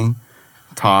 swing,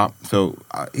 top. So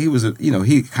he was,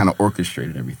 he kind of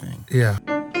orchestrated everything. Yeah.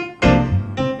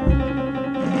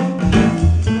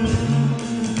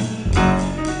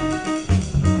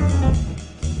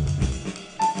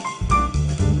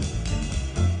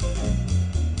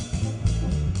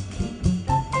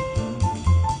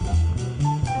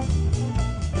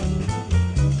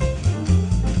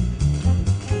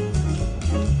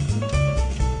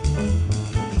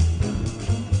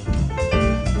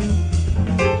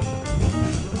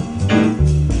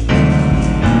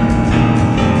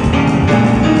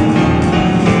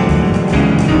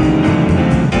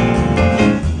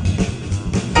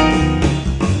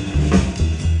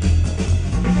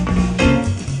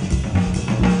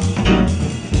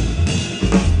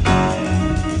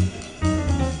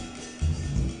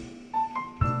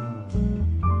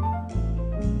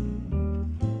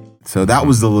 So that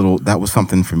was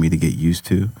something for me to get used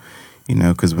to,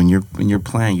 because when you're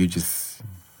playing, you just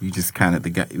kind of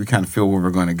we kind of feel where we're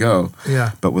going to go.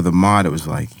 Yeah. But with Ahmad, it was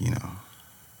like, you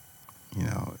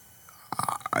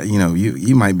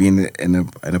might be in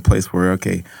a place where,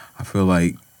 okay, I feel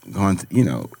like going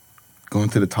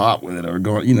to the top with it or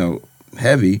going,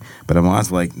 heavy, but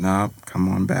Ahmad's like, nah, come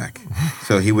on back.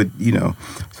 So he would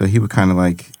kind of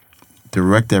like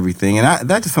direct everything, and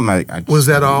that's just something I Was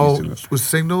that all with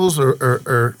signals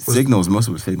or signals? Most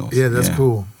of it was signals. Yeah, that's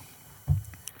cool.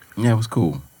 Yeah, it was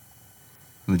cool.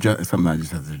 It's something I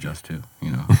just have to adjust to,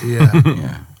 Yeah.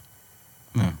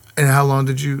 Yeah. And how long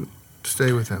did you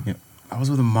stay with him? Yeah. I was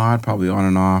with Ahmad probably on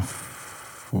and off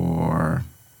for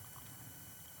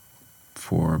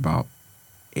about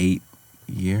 8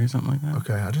 years, something like that.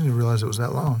 Okay, I didn't even realize it was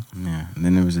that long. Yeah, and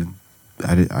then there was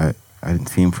I didn't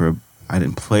see him I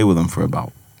didn't play with him for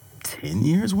about 10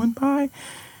 years went by.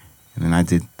 And then I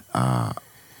did a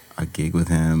gig with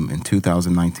him in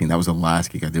 2019. That was the last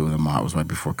gig I did with him. It was right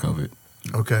before COVID.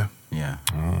 Okay. Yeah.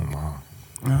 Oh,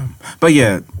 wow. But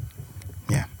yeah.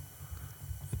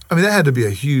 I mean, that had to be a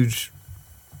huge,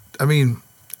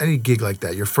 any gig like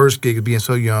that, your first gig of being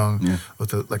so young,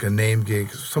 with a name gig,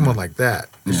 someone like that,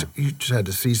 you just had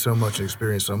to see so much and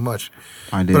experience so much.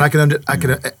 I did. But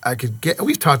I could get,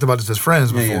 we've talked about this as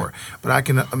friends before, Yeah. but I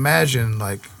can imagine,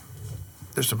 like,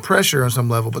 there's some pressure on some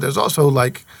level, but there's also,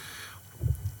 like,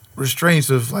 restraints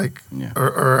of, like,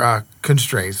 or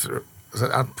constraints,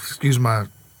 excuse my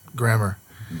grammar,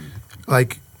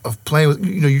 like, of playing with,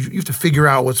 you have to figure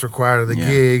out what's required of the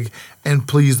gig and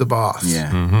please the boss.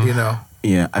 Yeah.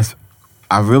 Yeah,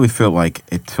 I really feel like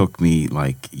it took me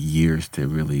like years to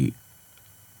really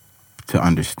to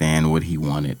understand what he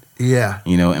wanted. Yeah.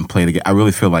 You know, and play the game. I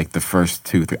really feel like the first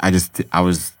 2, 3, I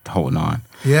was holding on.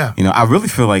 Yeah. You know, I really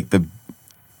feel like the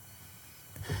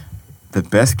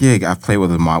best gig I played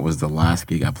with Ahmad was the last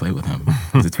gig I played with him.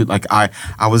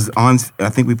 I was on, I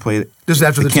think we played just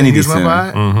after the Kennedy years went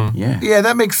by? Mm-hmm. Yeah. Yeah,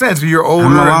 that makes sense. You're older.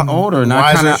 I'm a lot older. And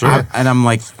wiser, and I'm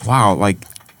like, wow, like,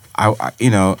 I you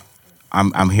know,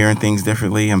 I'm hearing things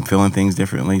differently. I'm feeling things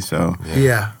differently. So,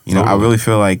 Yeah. you know, I really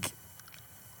feel like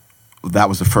that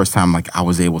was the first time, like, I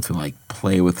was able to, like,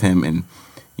 play with him and,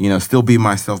 you know, still be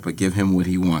myself, but give him what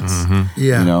he wants.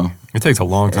 Yeah. You know? It takes a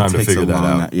long time to figure that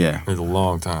out. Yeah. It's a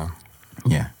long time.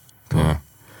 Yeah. Yeah.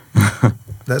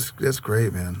 That's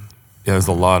great, man. Yeah, there's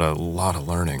a lot of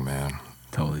learning, man.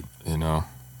 Totally. You know.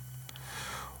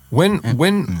 I'm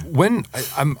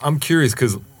curious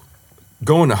because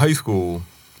going to high school,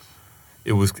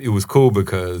 it was cool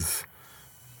because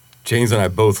James and I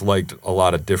both liked a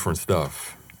lot of different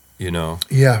stuff, you know.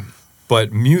 Yeah.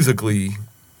 But musically,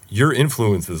 your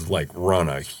influences like run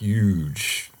a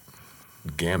huge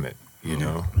gamut, you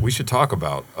know. We should talk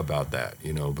about that,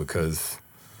 you know, because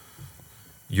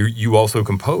you also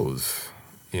compose,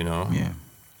 you know. Yeah.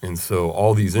 And so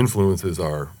all these influences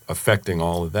are affecting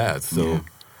all of that. So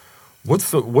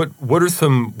what's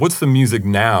the music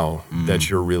now that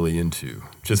you're really into?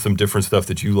 Just some different stuff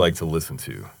that you like to listen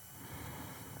to.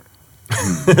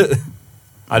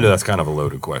 I know that's kind of a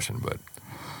loaded question, but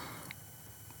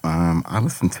I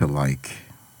listen to like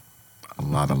a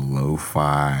lot of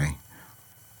lo-fi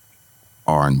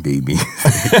R&B music.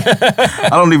 I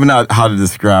don't even know how to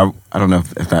describe. I don't know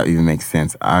if that even makes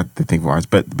sense. I have to think of words.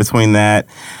 But between that,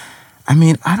 I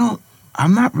mean, I'm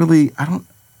not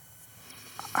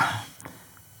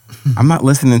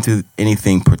listening to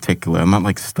anything particular. I'm not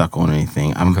like stuck on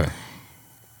anything. okay.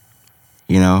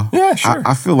 You know? Yeah, sure.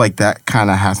 I feel like that kind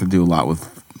of has to do a lot with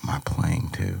my playing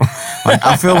too. Like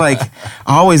I feel like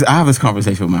I have this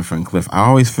conversation with my friend Cliff. I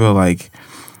always feel like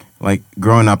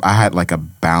growing up I had like a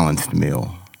balanced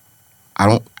meal.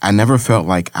 I never felt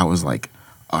like I was like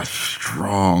a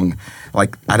strong,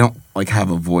 like I don't like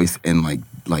have a voice in like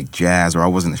jazz, or I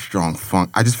wasn't a strong funk.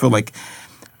 I just feel like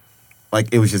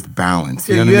it was just balance.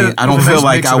 You know what I mean? I don't feel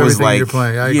like I was like,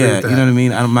 I agree with that. You know what I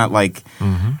mean? I'm not like,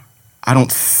 I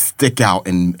don't stick out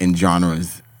in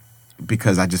genres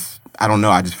because I don't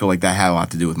know. I just feel like that had a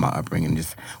lot to do with my upbringing,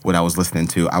 just what I was listening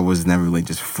to. I was never really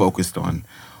just focused on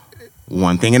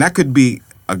one thing, and that could be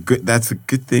that's a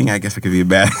good thing. I guess it could be a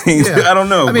bad thing. Yeah. I don't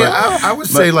know. I mean, I would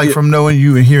say like from knowing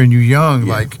you and hearing you young,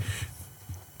 like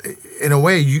in a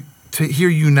way, to hear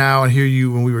you now and hear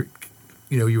you when we were,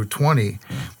 you were 20.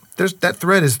 There's that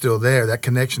thread is still there. That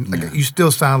connection, like you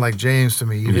still sound like James to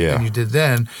me, even than you did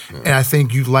then. And I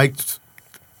think you liked.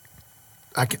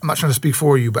 I'm not trying to speak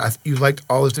for you, but you liked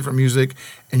all this different music,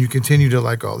 and you continue to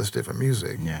like all this different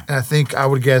music. Yeah. And I think I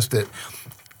would guess that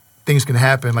things can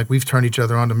happen. Like we've turned each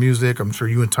other on to music. I'm sure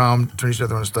you and Tom turn each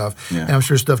other on to stuff. Yeah. And I'm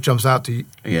sure stuff jumps out to you,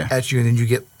 at you, and then you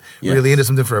get really into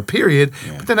something for a period.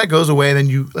 Yeah. But then that goes away, and then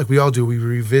you, like we all do, we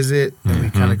revisit and we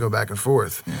kind of go back and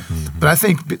forth. But I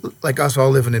think, like us all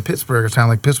living in Pittsburgh, a town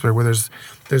like Pittsburgh, where there's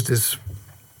this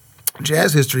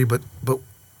jazz history, but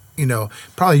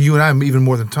probably you and I even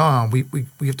more than Tom, we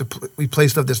have to we play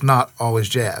stuff that's not always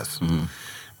jazz,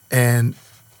 and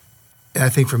I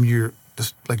think from your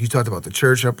like you talked about the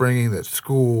church upbringing, the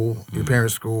school, your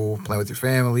parents' school, playing with your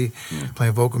family,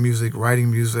 playing vocal music, writing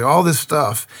music, all this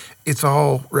stuff, it's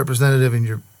all representative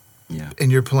in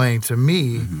your playing to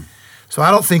me. So I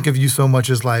don't think of you so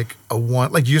much as like a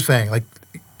one, like you're saying, like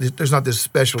there's not this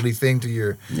specialty thing to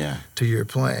your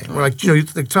playing. Or like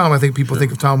like Tom, I think people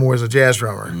think of Tom more as a jazz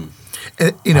drummer. And,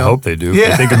 I hope they do.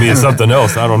 They think of me as something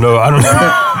else. I don't know.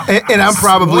 And I'm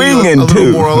probably a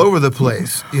little more all over the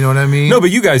place. You know what I mean? No, but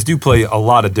you guys do play a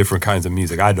lot of different kinds of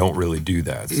music. I don't really do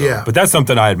that. So. But that's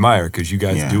something I admire because you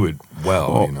guys do it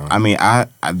well. I mean, I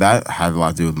that had a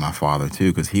lot to do with my father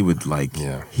too, because he would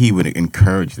he would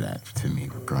encourage that to me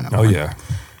growing up. Oh yeah.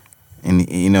 And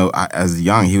as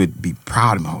young, he would be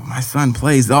proud of me. Oh, my son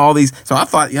plays all these. So I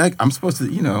thought, I'm supposed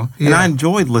to, And I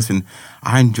enjoyed listening.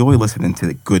 I enjoy listening to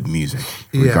the good music,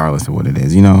 regardless of what it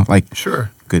is. Sure,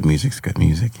 good music's good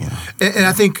music. And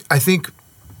I think,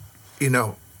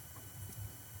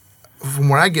 from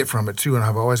what I get from it too, and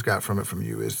I've always got from it from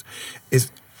you is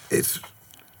it's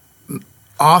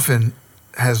often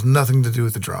has nothing to do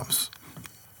with the drums.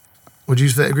 Would you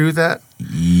agree with that?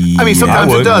 I mean,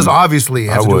 sometimes it does. Obviously,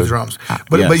 have to do with drums,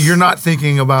 but you're not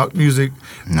thinking about music.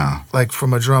 No, like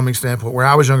from a drumming standpoint. Where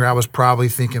I was younger, I was probably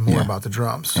thinking more about the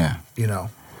drums. Yeah,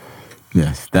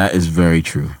 Yes, that is very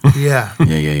true. Yeah.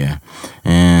 Yeah.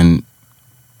 And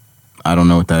I don't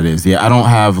know what that is. Yeah, I don't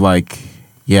have like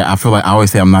Yeah, I feel like I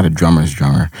always say I'm not a drummer's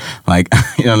drummer. Like,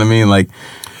 you know what I mean? Like,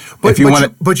 but if you want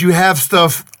to, but you have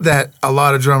stuff that a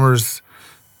lot of drummers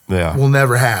will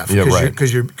never have. Yeah, right.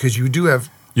 Because you do have.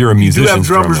 You're a musician. You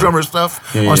do have drummer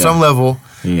stuff on some level,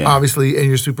 obviously, and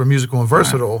you're super musical and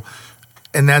versatile,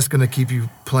 and that's going to keep you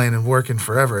playing and working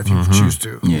forever if you choose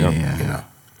to. Yeah. You know.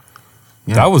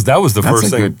 Yeah. That was the That's first a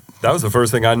thing. good- That was the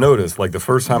first thing I noticed. Like the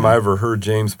first time I ever heard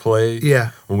James play.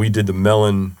 Yeah. When we did the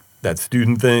Mellon, that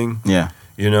student thing. yeah.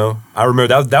 You know, I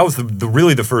remember that was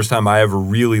really the first time I ever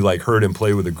really like heard him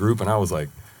play with a group, and I was like,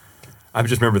 I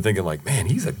just remember thinking like, man,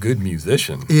 he's a good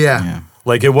musician. Yeah.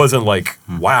 Like it wasn't like,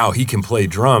 wow, he can play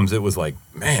drums. It was like,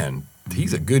 man,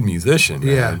 he's a good musician.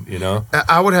 Man, you know.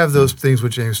 I would have those things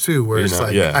with James too, where it's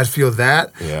like I'd feel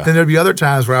that. Yeah. Then there'd be other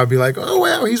times where I'd be like, oh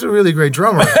wow, he's a really great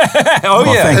drummer, Oh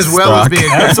yeah, thanks, as well as Stock.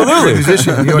 being a great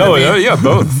musician. You know what I mean? yeah,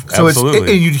 both. So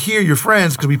Absolutely. and you'd hear your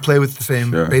friends, because we play with the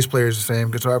same Sure. bass players, the same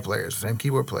guitar players, the same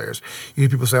keyboard players. You hear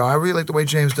people say, oh, I really like the way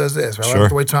James does this, or I Sure. like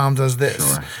the way Tom does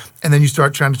this. Sure. And then you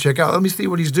start trying to check out, let me see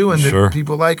what he's doing Sure. that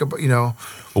people like, you know.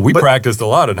 Well, we But- practiced a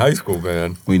lot in high school,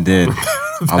 man. We did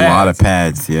a lot of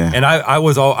pads. Yeah. And I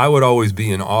would always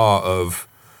be in awe of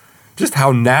just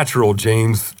how natural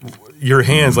James, your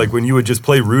hands, like when you would just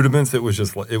play rudiments, it was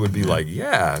just, it would be like,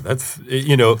 yeah, that's,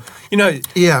 you know,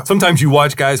 Yeah. sometimes you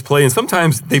watch guys play and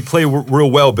sometimes they play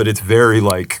real well, but it's very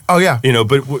like, Oh, yeah. you know,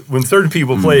 but when certain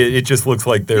people play it, it just looks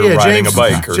like they're riding a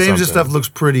bike or something. James' stuff looks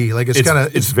pretty. Like it's kind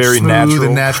of it's very smooth natural.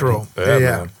 and natural. Yeah, Yeah,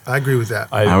 man. I agree with that.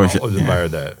 I wish always it-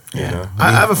 admired that, you know.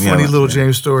 I have a funny little yeah.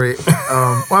 James story.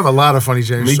 Well, I have a lot of funny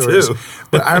James Me stories. too.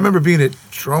 But I remember being at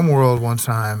Drum World one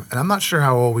time, and I'm not sure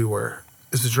how old we were.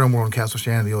 This is Drum World in Castle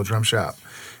Shannon, the old drum shop.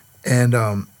 And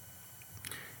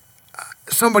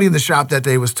somebody in the shop that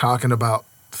day was talking about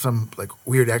some like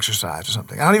weird exercise or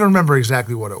something. I don't even remember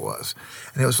exactly what it was.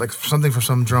 And it was like something from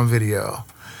some drum video.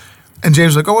 And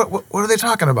James was like, oh, what are they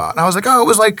talking about? And I was like, oh, it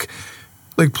was like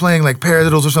playing like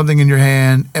paradiddles or something in your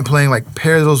hand and playing like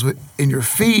paradiddles in your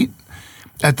feet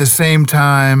at the same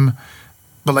time,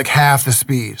 but like half the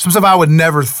speed. Some stuff I would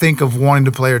never think of wanting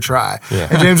to play or try. Yeah.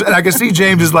 And I can see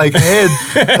James's like head,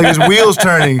 like his wheels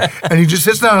turning, and he just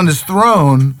sits down on his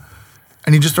throne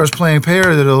and he just starts playing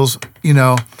paradiddles, you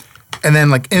know, and then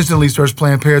like instantly starts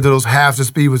playing paradiddles half the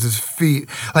speed with his feet,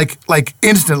 like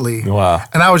instantly. Wow.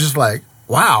 And I was just like,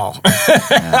 wow.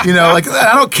 You know, like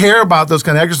I don't care about those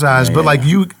kind of exercises, but like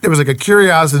there was like a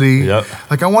curiosity. Yep.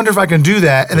 Like I wonder if I can do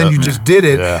that, and then you just did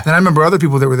it. Yeah. And I remember other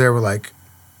people that were there were like,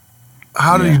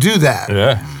 how did you do that?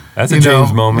 Yeah. That's a You know,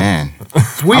 James moment. Man.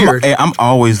 It's weird. I'm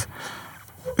always,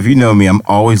 if you know me, I'm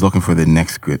always looking for the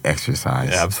next good exercise.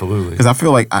 Yeah, absolutely. Because I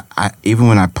feel like I even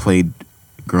when I played,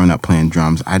 growing up playing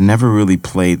drums, I never really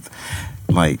played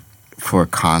like for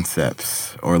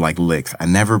concepts or like licks. I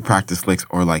never practiced licks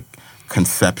or like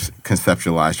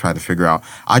conceptualize, try to figure out.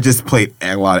 I just played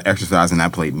a lot of exercise and I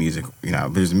played music. You know,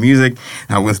 there's music.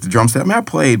 And I went to the drum set. I mean, I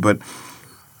played, but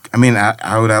I mean,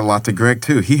 I would add a lot to Greg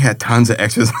too. He had tons of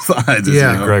exercises.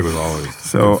 Yeah. you know? Greg was always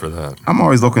So good for that. I'm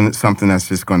always looking at something that's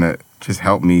just gonna just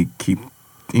help me keep,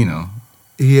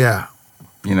 Yeah.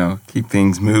 keep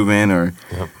things moving or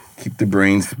keep the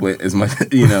brain split as much,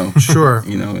 Sure.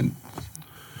 and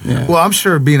yeah. Well, I'm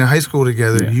sure being in high school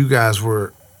together, you guys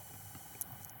were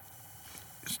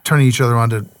turning each other on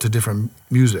to different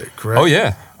music, correct? Oh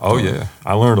yeah.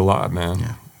 I learned a lot, man.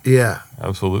 Yeah. Yeah.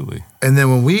 Absolutely. And then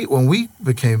when we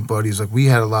became buddies, like we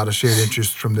had a lot of shared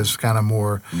interests from this kind of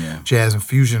more jazz and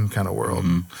fusion kind of world.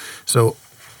 So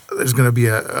there's going to be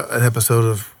an episode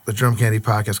of the Drum Candy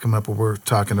podcast coming up where we're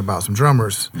talking about some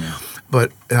drummers. Yeah.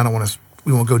 But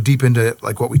we won't go deep into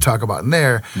like what we talk about in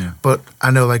there. Yeah. But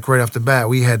I know like right off the bat,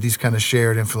 we had these kind of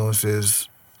shared influences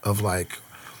of like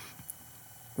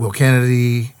Will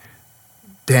Kennedy,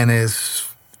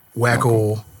 Dennis,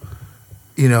 Wackel,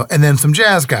 and then some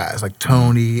jazz guys like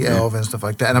Tony, Elvin, stuff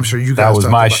like that. And I'm sure you guys That was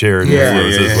talked my about- shared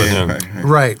influences with him.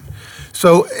 Right.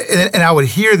 So, and I would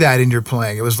hear that in your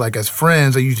playing. It was like as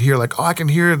friends that you'd hear like, oh, I can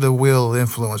hear the Will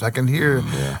influence. I can hear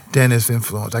Dennis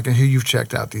influence. I can hear you've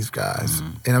checked out these guys.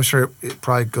 And I'm sure it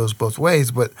probably goes both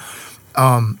ways. But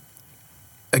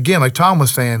again, like Tom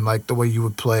was saying, like the way you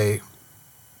would play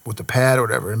with the pad or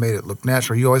whatever, it made it look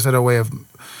natural. You always had a way of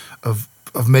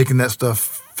making that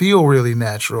stuff feel really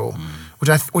natural,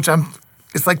 which I'm.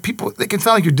 It's like people, they can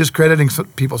sound like you're discrediting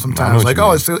people sometimes. Like,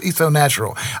 oh, he's so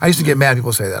natural. I used to get mad when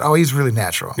people say that. Oh, he's really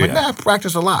natural. I'm like, nah, I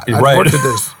practice a lot. I've worked at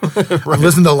this. I've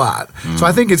listened a lot. So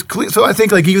I think it's clear. So I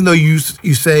think like even though you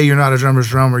say you're not a drummer's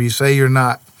drummer, you say you're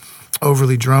not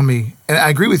overly drummy, and I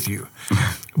agree with you.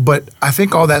 But I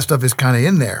think all that stuff is kind of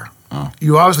in there.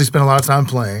 You obviously spend a lot of time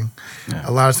playing,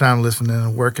 a lot of time listening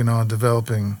and working on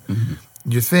developing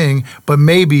your thing, but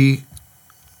maybe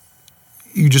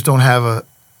you just don't have a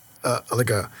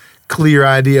clear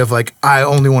idea of like, I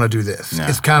only want to do this. No,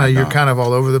 it's kind of, you're kind of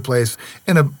all over the place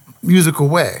in a musical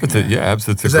way. It's a great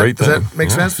thing. Does that make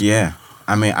sense? Yeah.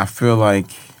 I mean, I feel like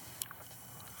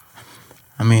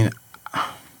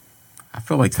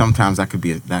sometimes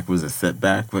that was a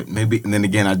setback, but maybe, and then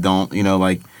again, I don't,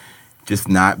 like just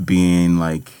not being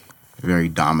like very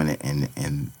dominant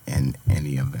in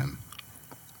any of them.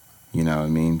 You know what I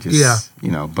mean? Just,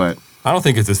 but I don't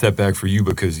think it's a setback for you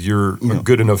because you're a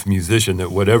good enough musician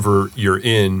that whatever you're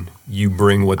in, you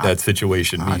bring what that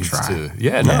situation needs to.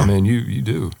 Yeah, no, man, you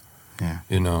do. Yeah.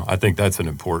 I think that's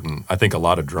I think a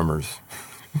lot of drummers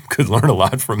could learn a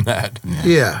lot from that.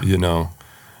 Yeah.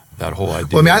 That whole idea.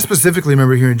 Well, I mean, I specifically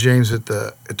remember hearing James at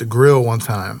the grill one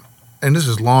time, and this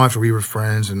is long after we were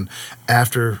friends, and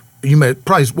after you met,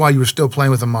 probably while you were still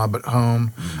playing with Ahmad at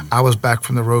home. Mm-hmm. I was back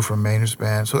from the road from Maynard's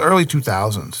band, so early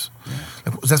 2000s. Yeah.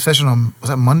 Like, was that session was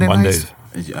that Mondays?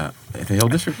 At the Hill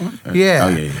District one? Yeah. Oh,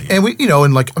 yeah. And we,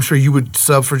 and like I'm sure you would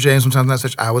sub for James sometimes in that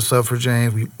session. I would sub for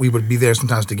James. We would be there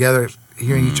sometimes together,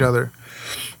 hearing each other.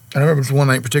 And I remember one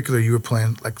night in particular, you were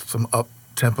playing like some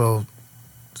up-tempo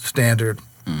standard.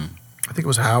 I think it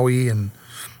was Howie and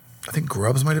I think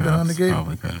Grubbs might have been on the gig.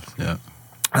 Probably good, yeah.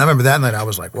 And I remember that night I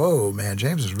was like, whoa, man,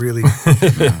 James is really,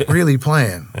 really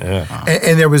playing. Yeah.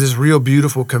 And there was this real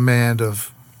beautiful command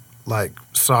of like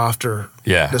the softer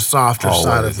always,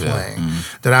 side of playing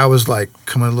that I was like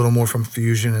coming a little more from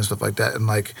fusion and stuff like that. And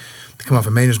like to come off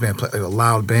a Maynard's band, play like a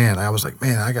loud band, I was like,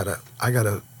 man, I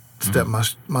gotta step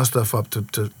my stuff up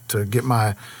to get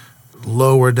my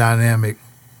lower dynamic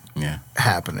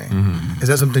happening. Mm-hmm. Is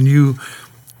that something you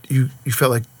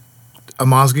felt like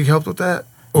Ahmad's gig helped with that?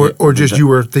 Or just you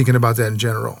were thinking about that in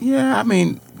general? Yeah, I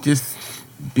mean, just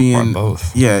being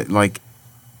both. Yeah, like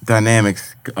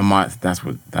dynamics.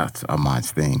 That's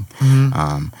Ahmad's thing.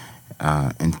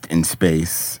 In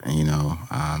space,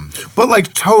 but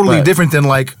like totally different than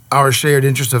like our shared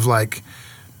interest of like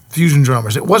fusion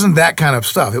drummers. It wasn't that kind of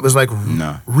stuff. It was like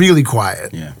really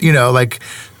quiet. Yeah.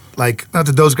 Like not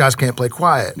that those guys can't play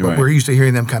quiet, but we're used to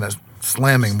hearing them kind of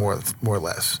slamming more or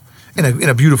less in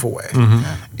a beautiful way.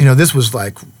 Mm-hmm. Yeah. This was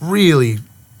like really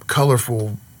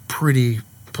colorful, pretty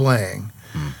playing.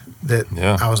 That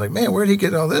I was like, man, where did he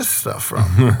get all this stuff from?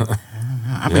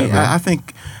 I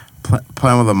think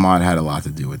playing with Ahmad had a lot to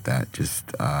do with that.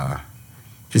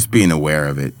 Just being aware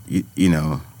of it.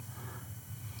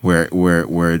 Where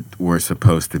we're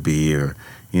supposed to be, or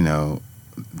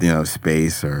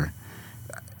space, or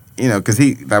because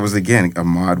that was again,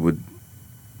 Ahmad would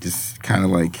just kind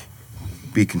of like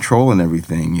be controlling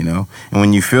everything, and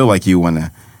when you feel like you want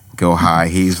to go high,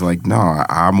 he's like, no,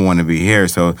 I want to be here.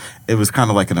 So it was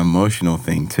kind of like an emotional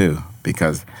thing too,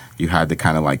 because you had to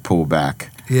kind of like pull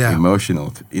back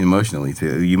emotionally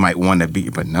too. You might want to be,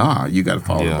 but no, you got to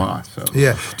follow the boss. So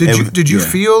did you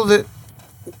feel that?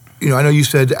 I know you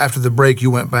said after the break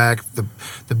you went back.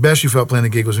 The best you felt playing the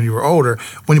gig was when you were older.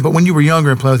 But when you were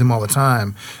younger and playing with him all the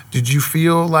time, did you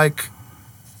feel like?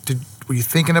 Were you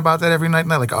thinking about that every night?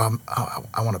 Like, I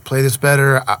want to play this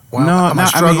better. Am I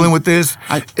struggling with this?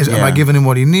 Am I giving him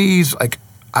what he needs? Like,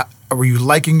 were you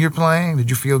liking your playing? Did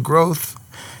you feel growth?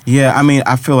 Yeah, I mean,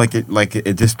 I feel like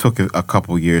it just took a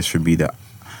couple years for me to,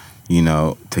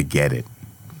 to get it.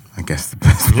 I guess the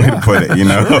best way to put it,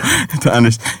 to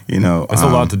understand, It's a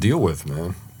lot to deal with,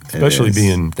 man. Especially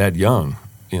being that young.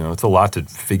 It's a lot to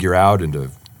figure out and to,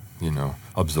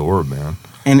 absorb, man.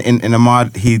 And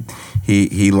Ahmad, he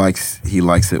likes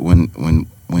it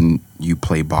when you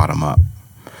play bottom up,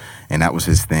 and that was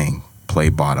his thing. Play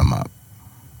bottom up,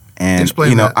 and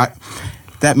explain that.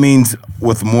 That means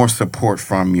with more support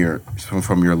from your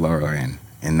lower end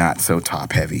and not so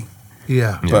top heavy.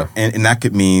 Yeah. But and that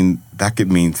could mean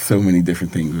so many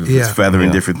different things. It's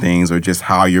feathering different things, or just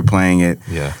how you're playing it.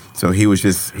 Yeah. So he was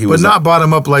not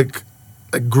bottom up like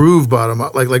groove bottom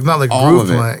up, like not like groove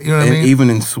playing. You know what I mean? Even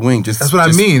in swing, that's what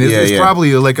I mean. It's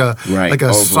probably like a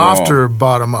overall softer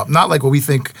bottom up, not like what we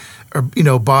think. Or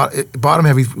bottom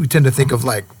heavy. We tend to think of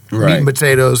like meat and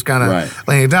potatoes, kind of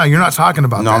laying it down. You're not talking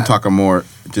about that. No, I'm talking more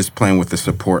just playing with the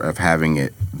support of having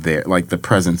it there, like the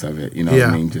presence of it. What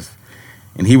I mean?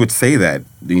 And he would say that,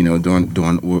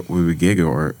 during we would gig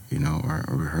or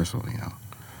rehearsal,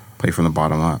 play from the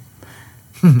bottom up.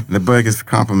 The biggest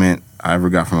compliment I ever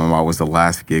got from him was the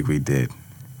last gig we did,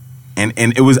 and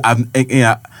it was I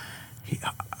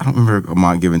don't remember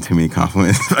Ahmad giving too many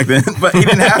compliments like that, but he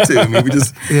didn't have to. I mean,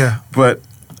 But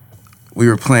we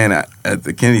were playing at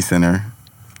the Kennedy Center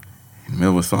in the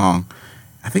middle of a song.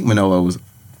 I think Manolo was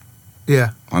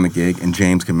on the gig, and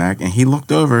James came back, and he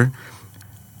looked over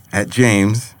at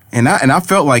James And I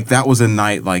felt like that was a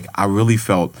night, like, I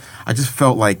just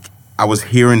felt like I was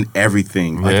hearing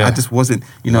everything. Like, I just wasn't,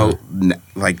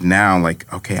 like now,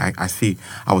 like, okay, I see,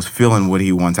 I was feeling what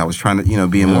he wants. I was trying to,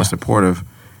 being more supportive.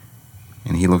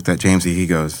 And he looked at James and he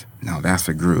goes, no, that's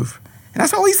a groove. And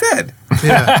that's all he said.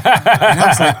 Yeah. And I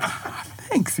was like,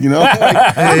 thanks, Like,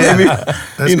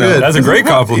 That's good. That's a great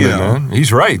compliment, man.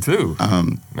 He's right, too.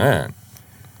 Man.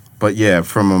 But yeah,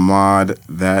 from Ahmad,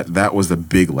 that was a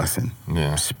big lesson.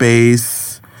 Yeah.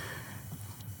 Space,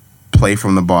 play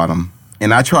from the bottom.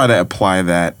 And I try to apply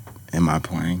that in my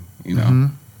playing, Mm-hmm.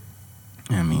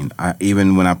 I mean,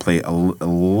 even when I play a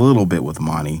little bit with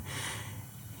Monty,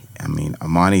 I mean,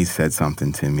 Monty said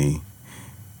something to me.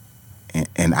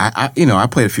 And I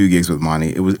played a few gigs with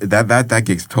Monty. It was that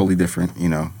gig's totally different,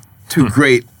 Too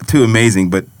great, too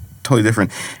amazing, but totally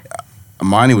different.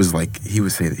 Monty was like, he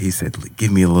said,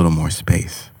 give me a little more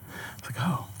space. I was like,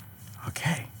 oh,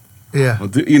 okay. Yeah. Well,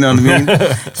 you know what I mean?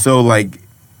 So like,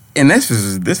 and this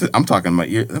is I'm talking about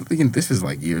I'm thinking this is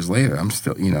like years later. I'm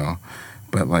still,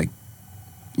 but like,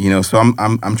 so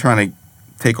I'm trying to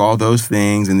take all those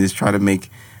things and just try to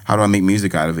how do I make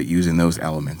music out of it using those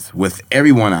elements with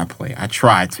everyone I play. I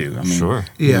try to. I mean, sure.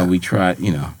 We try,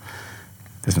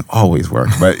 doesn't always work,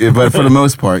 but for the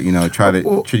most part, try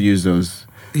to use those.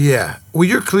 Yeah. Well,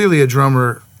 you're clearly a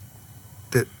drummer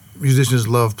that musicians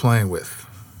love playing with,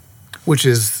 which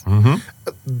is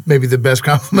maybe the best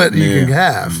compliment you can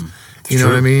have. You know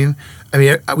what I mean? I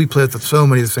mean, we play with so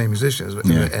many of the same musicians,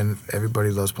 and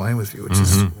everybody loves playing with you, which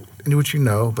is what you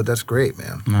know, but that's great,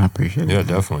 man. I appreciate it. Yeah,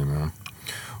 definitely, man.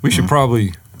 We should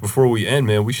probably, before we end,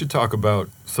 man, we should talk about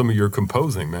some of your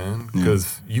composing, man,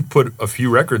 because you put a few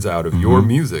records out of your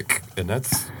music, and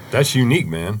that's unique,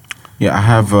 man. Yeah, I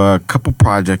have a couple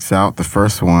projects out. The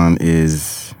first one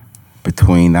is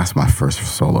Between. That's my first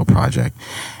solo project,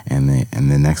 and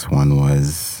the next one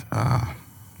was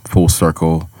Full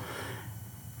Circle,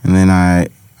 and then I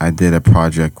did a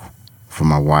project for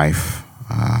my wife,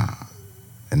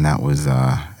 and that was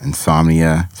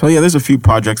Insomnia. So yeah, there's a few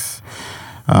projects.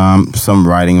 Some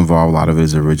writing involved. A lot of it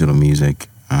is original music,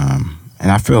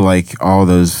 and I feel like all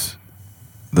those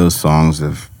songs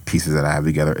of pieces that I have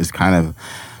together is kind of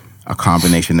a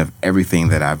combination of everything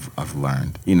that I've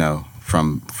learned,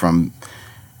 from the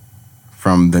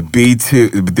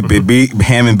B2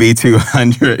 Hammond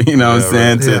B200, what I'm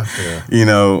saying, to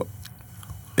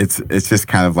it's just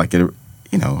kind of like a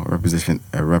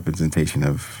representation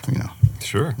of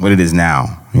sure what it is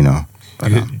now,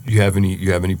 But, you have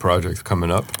any projects coming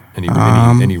up? Any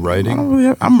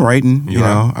writing? I'm writing.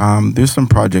 There's some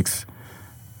projects.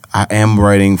 I am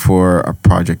writing for a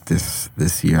project this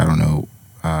year. I don't know.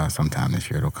 Sometime this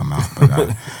year it'll come out.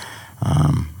 But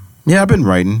I've been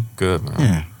writing. Good, man.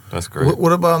 Yeah, that's great.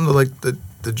 What about on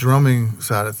the drumming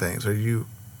side of things? What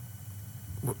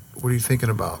are you thinking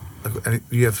about? Like, do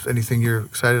you have anything you're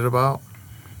excited about?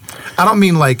 I don't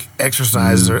mean like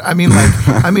exercises, or I mean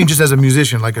just as a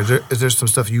musician. Like, is there some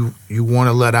stuff you want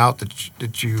to let out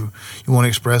that you want to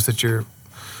express that you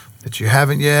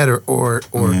haven't yet, or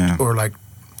like,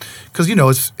 because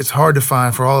it's hard to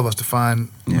find, for all of us to find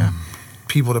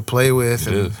people to play with,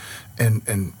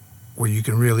 and where you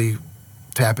can really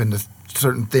tap into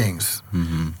certain things.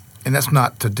 And that's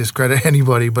not to discredit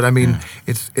anybody, but I mean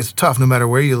it's tough no matter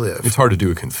where you live. It's hard to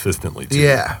do it consistently too.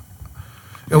 Yeah.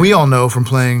 And we all know from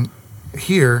playing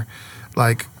here,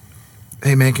 like,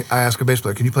 hey man, I ask a bass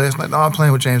player, can you play us tonight? No, I'm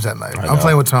playing with James that night. I'm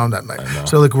playing with Tom that night.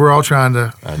 So like we're all trying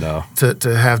to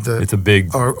to have it's a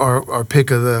big our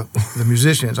pick of the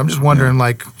musicians. I'm just wondering,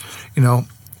 like,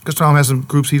 because Tom has some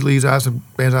groups he leads, I have some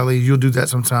bands I lead. You'll do that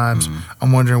sometimes.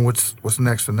 I'm wondering what's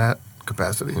next in that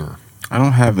capacity. I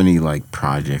don't have any like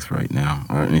projects right now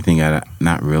or anything.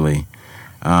 Not really,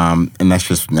 and that's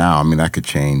just now. I mean, that could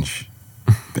change.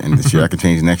 And this year I could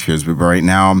change next year's, but right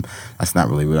now that's not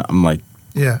really what I'm like.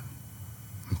 Yeah,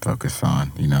 I'm focused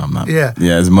on. I'm not. Yeah,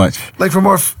 as much. Like from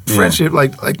our friendship,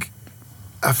 like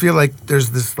I feel like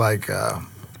there's this like I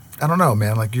don't know,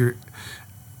 man. Like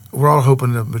we're all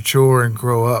hoping to mature and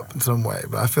grow up in some way,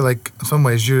 but I feel like in some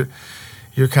ways you're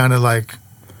kind of like.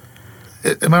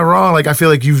 Am I wrong? Like I feel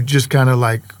like you've just kind of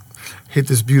like hit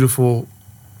this beautiful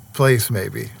place,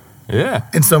 maybe. Yeah.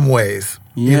 In some ways.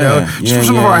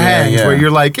 Some of our hangs where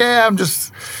you're like, I'm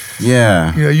just.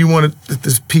 Yeah. You want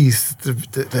this peace to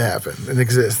happen and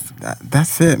exist.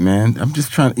 That's it, man. I'm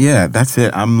just trying. Yeah, that's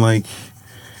it. I'm like,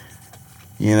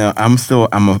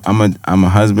 I'm a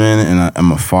husband and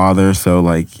I'm a father. So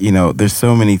like, there's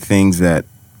so many things that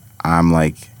I'm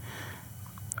like,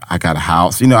 I got a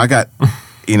house. I got.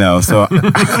 So,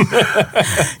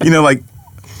 like,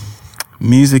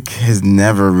 music has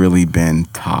never really been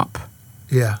top.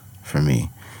 Yeah. for me.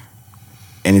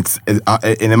 And it's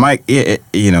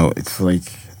like,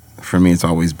 for me, it's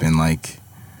always been like,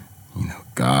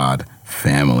 God,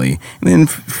 family, and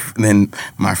then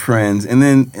my friends,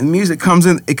 and music comes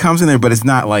in. It comes in there, but it's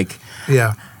not like,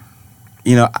 Yeah.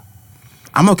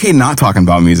 I'm okay not talking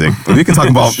about music, but we can talk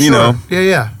about Sure.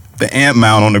 Yeah. the amp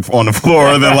mount on the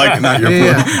floor, that like not your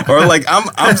floor, or like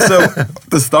I'm so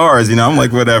the stars. I'm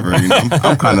like whatever.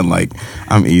 I'm kind of like,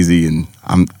 I'm easy, and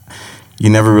you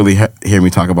never really hear me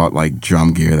talk about like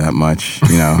drum gear that much,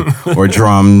 or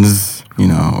drums,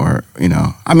 or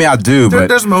I mean I do, but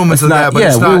there's moments of not, that, but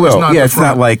it's not. we will. It's not It's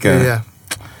not like yeah.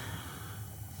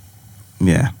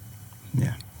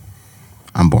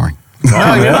 I'm boring.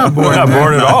 No, you're not boring. You're not man.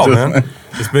 boring at all, man.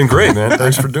 It's been great, man.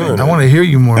 Thanks for doing it. I want to hear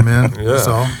you more, man. Yeah, That's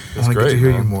all. I that's want to get great, to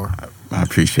hear man. you more. I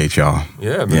appreciate y'all.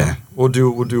 Yeah, man. Yeah. We'll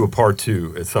do a part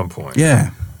 2 at some point.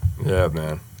 Yeah. Yeah,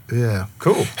 man. Yeah.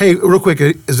 Cool. Hey, real quick,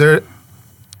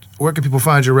 where can people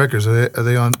find your records? Are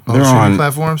they on They're streaming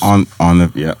platforms? on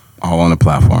the all on the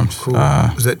platforms. Cool.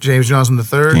 Is that James Johnson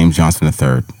III? James Johnson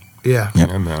III. Yeah. Yep.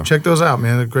 Yeah, man. Check those out,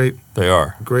 man. They're great. They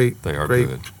are. Great. They are great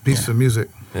good. piece of music.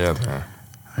 Yeah, man.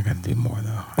 I gotta do more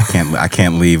though. I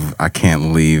can't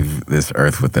leave this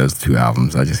earth with those 2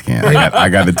 albums. I just can't. I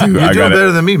gotta do. You're doing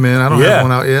better than me, man. I don't have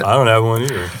one out yet. I don't have one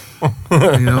either.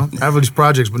 I have these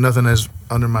projects, but nothing is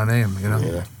under my name. Yeah,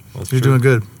 You're that's true. doing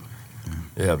good.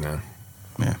 Yeah, man.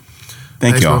 Yeah.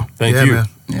 Thank Thanks, y'all. bro. Thank yeah, you. man.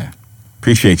 Yeah.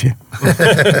 Appreciate you.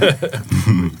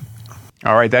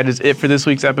 All right, that is it for this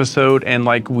week's episode. And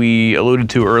like we alluded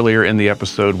to earlier in the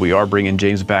episode, we are bringing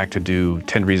James back to do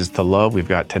 10 Reasons to Love. We've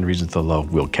got 10 Reasons to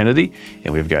Love Will Kennedy,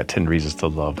 and we've got 10 Reasons to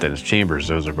Love Dennis Chambers.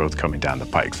 Those are both coming down the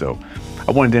pike. So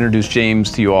I wanted to introduce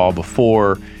James to you all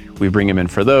before we bring him in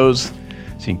for those, so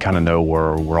you can kind of know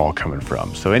where we're all coming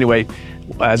from. So anyway,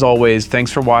 as always,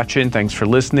 thanks for watching. Thanks for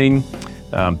listening.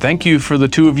 Thank you for the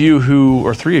 3 of you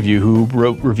who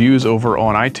wrote reviews over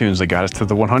on iTunes that got us to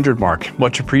the 100 mark.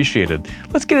 Much appreciated.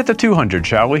 Let's get it to 200,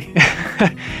 shall we?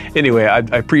 Anyway, I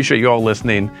appreciate you all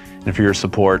listening and for your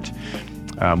support.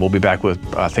 We'll be back with,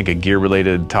 I think, a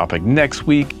gear-related topic next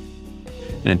week.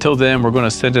 And until then, we're going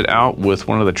to send it out with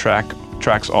one of the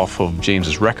tracks off of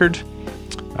James's record,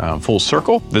 Full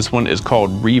Circle. This one is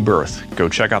called Rebirth. Go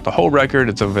check out the whole record.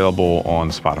 It's available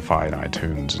on Spotify and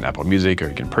iTunes and Apple Music, or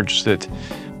you can purchase it.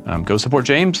 Go support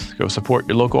James, go support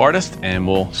your local artist, and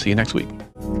we'll see you next week.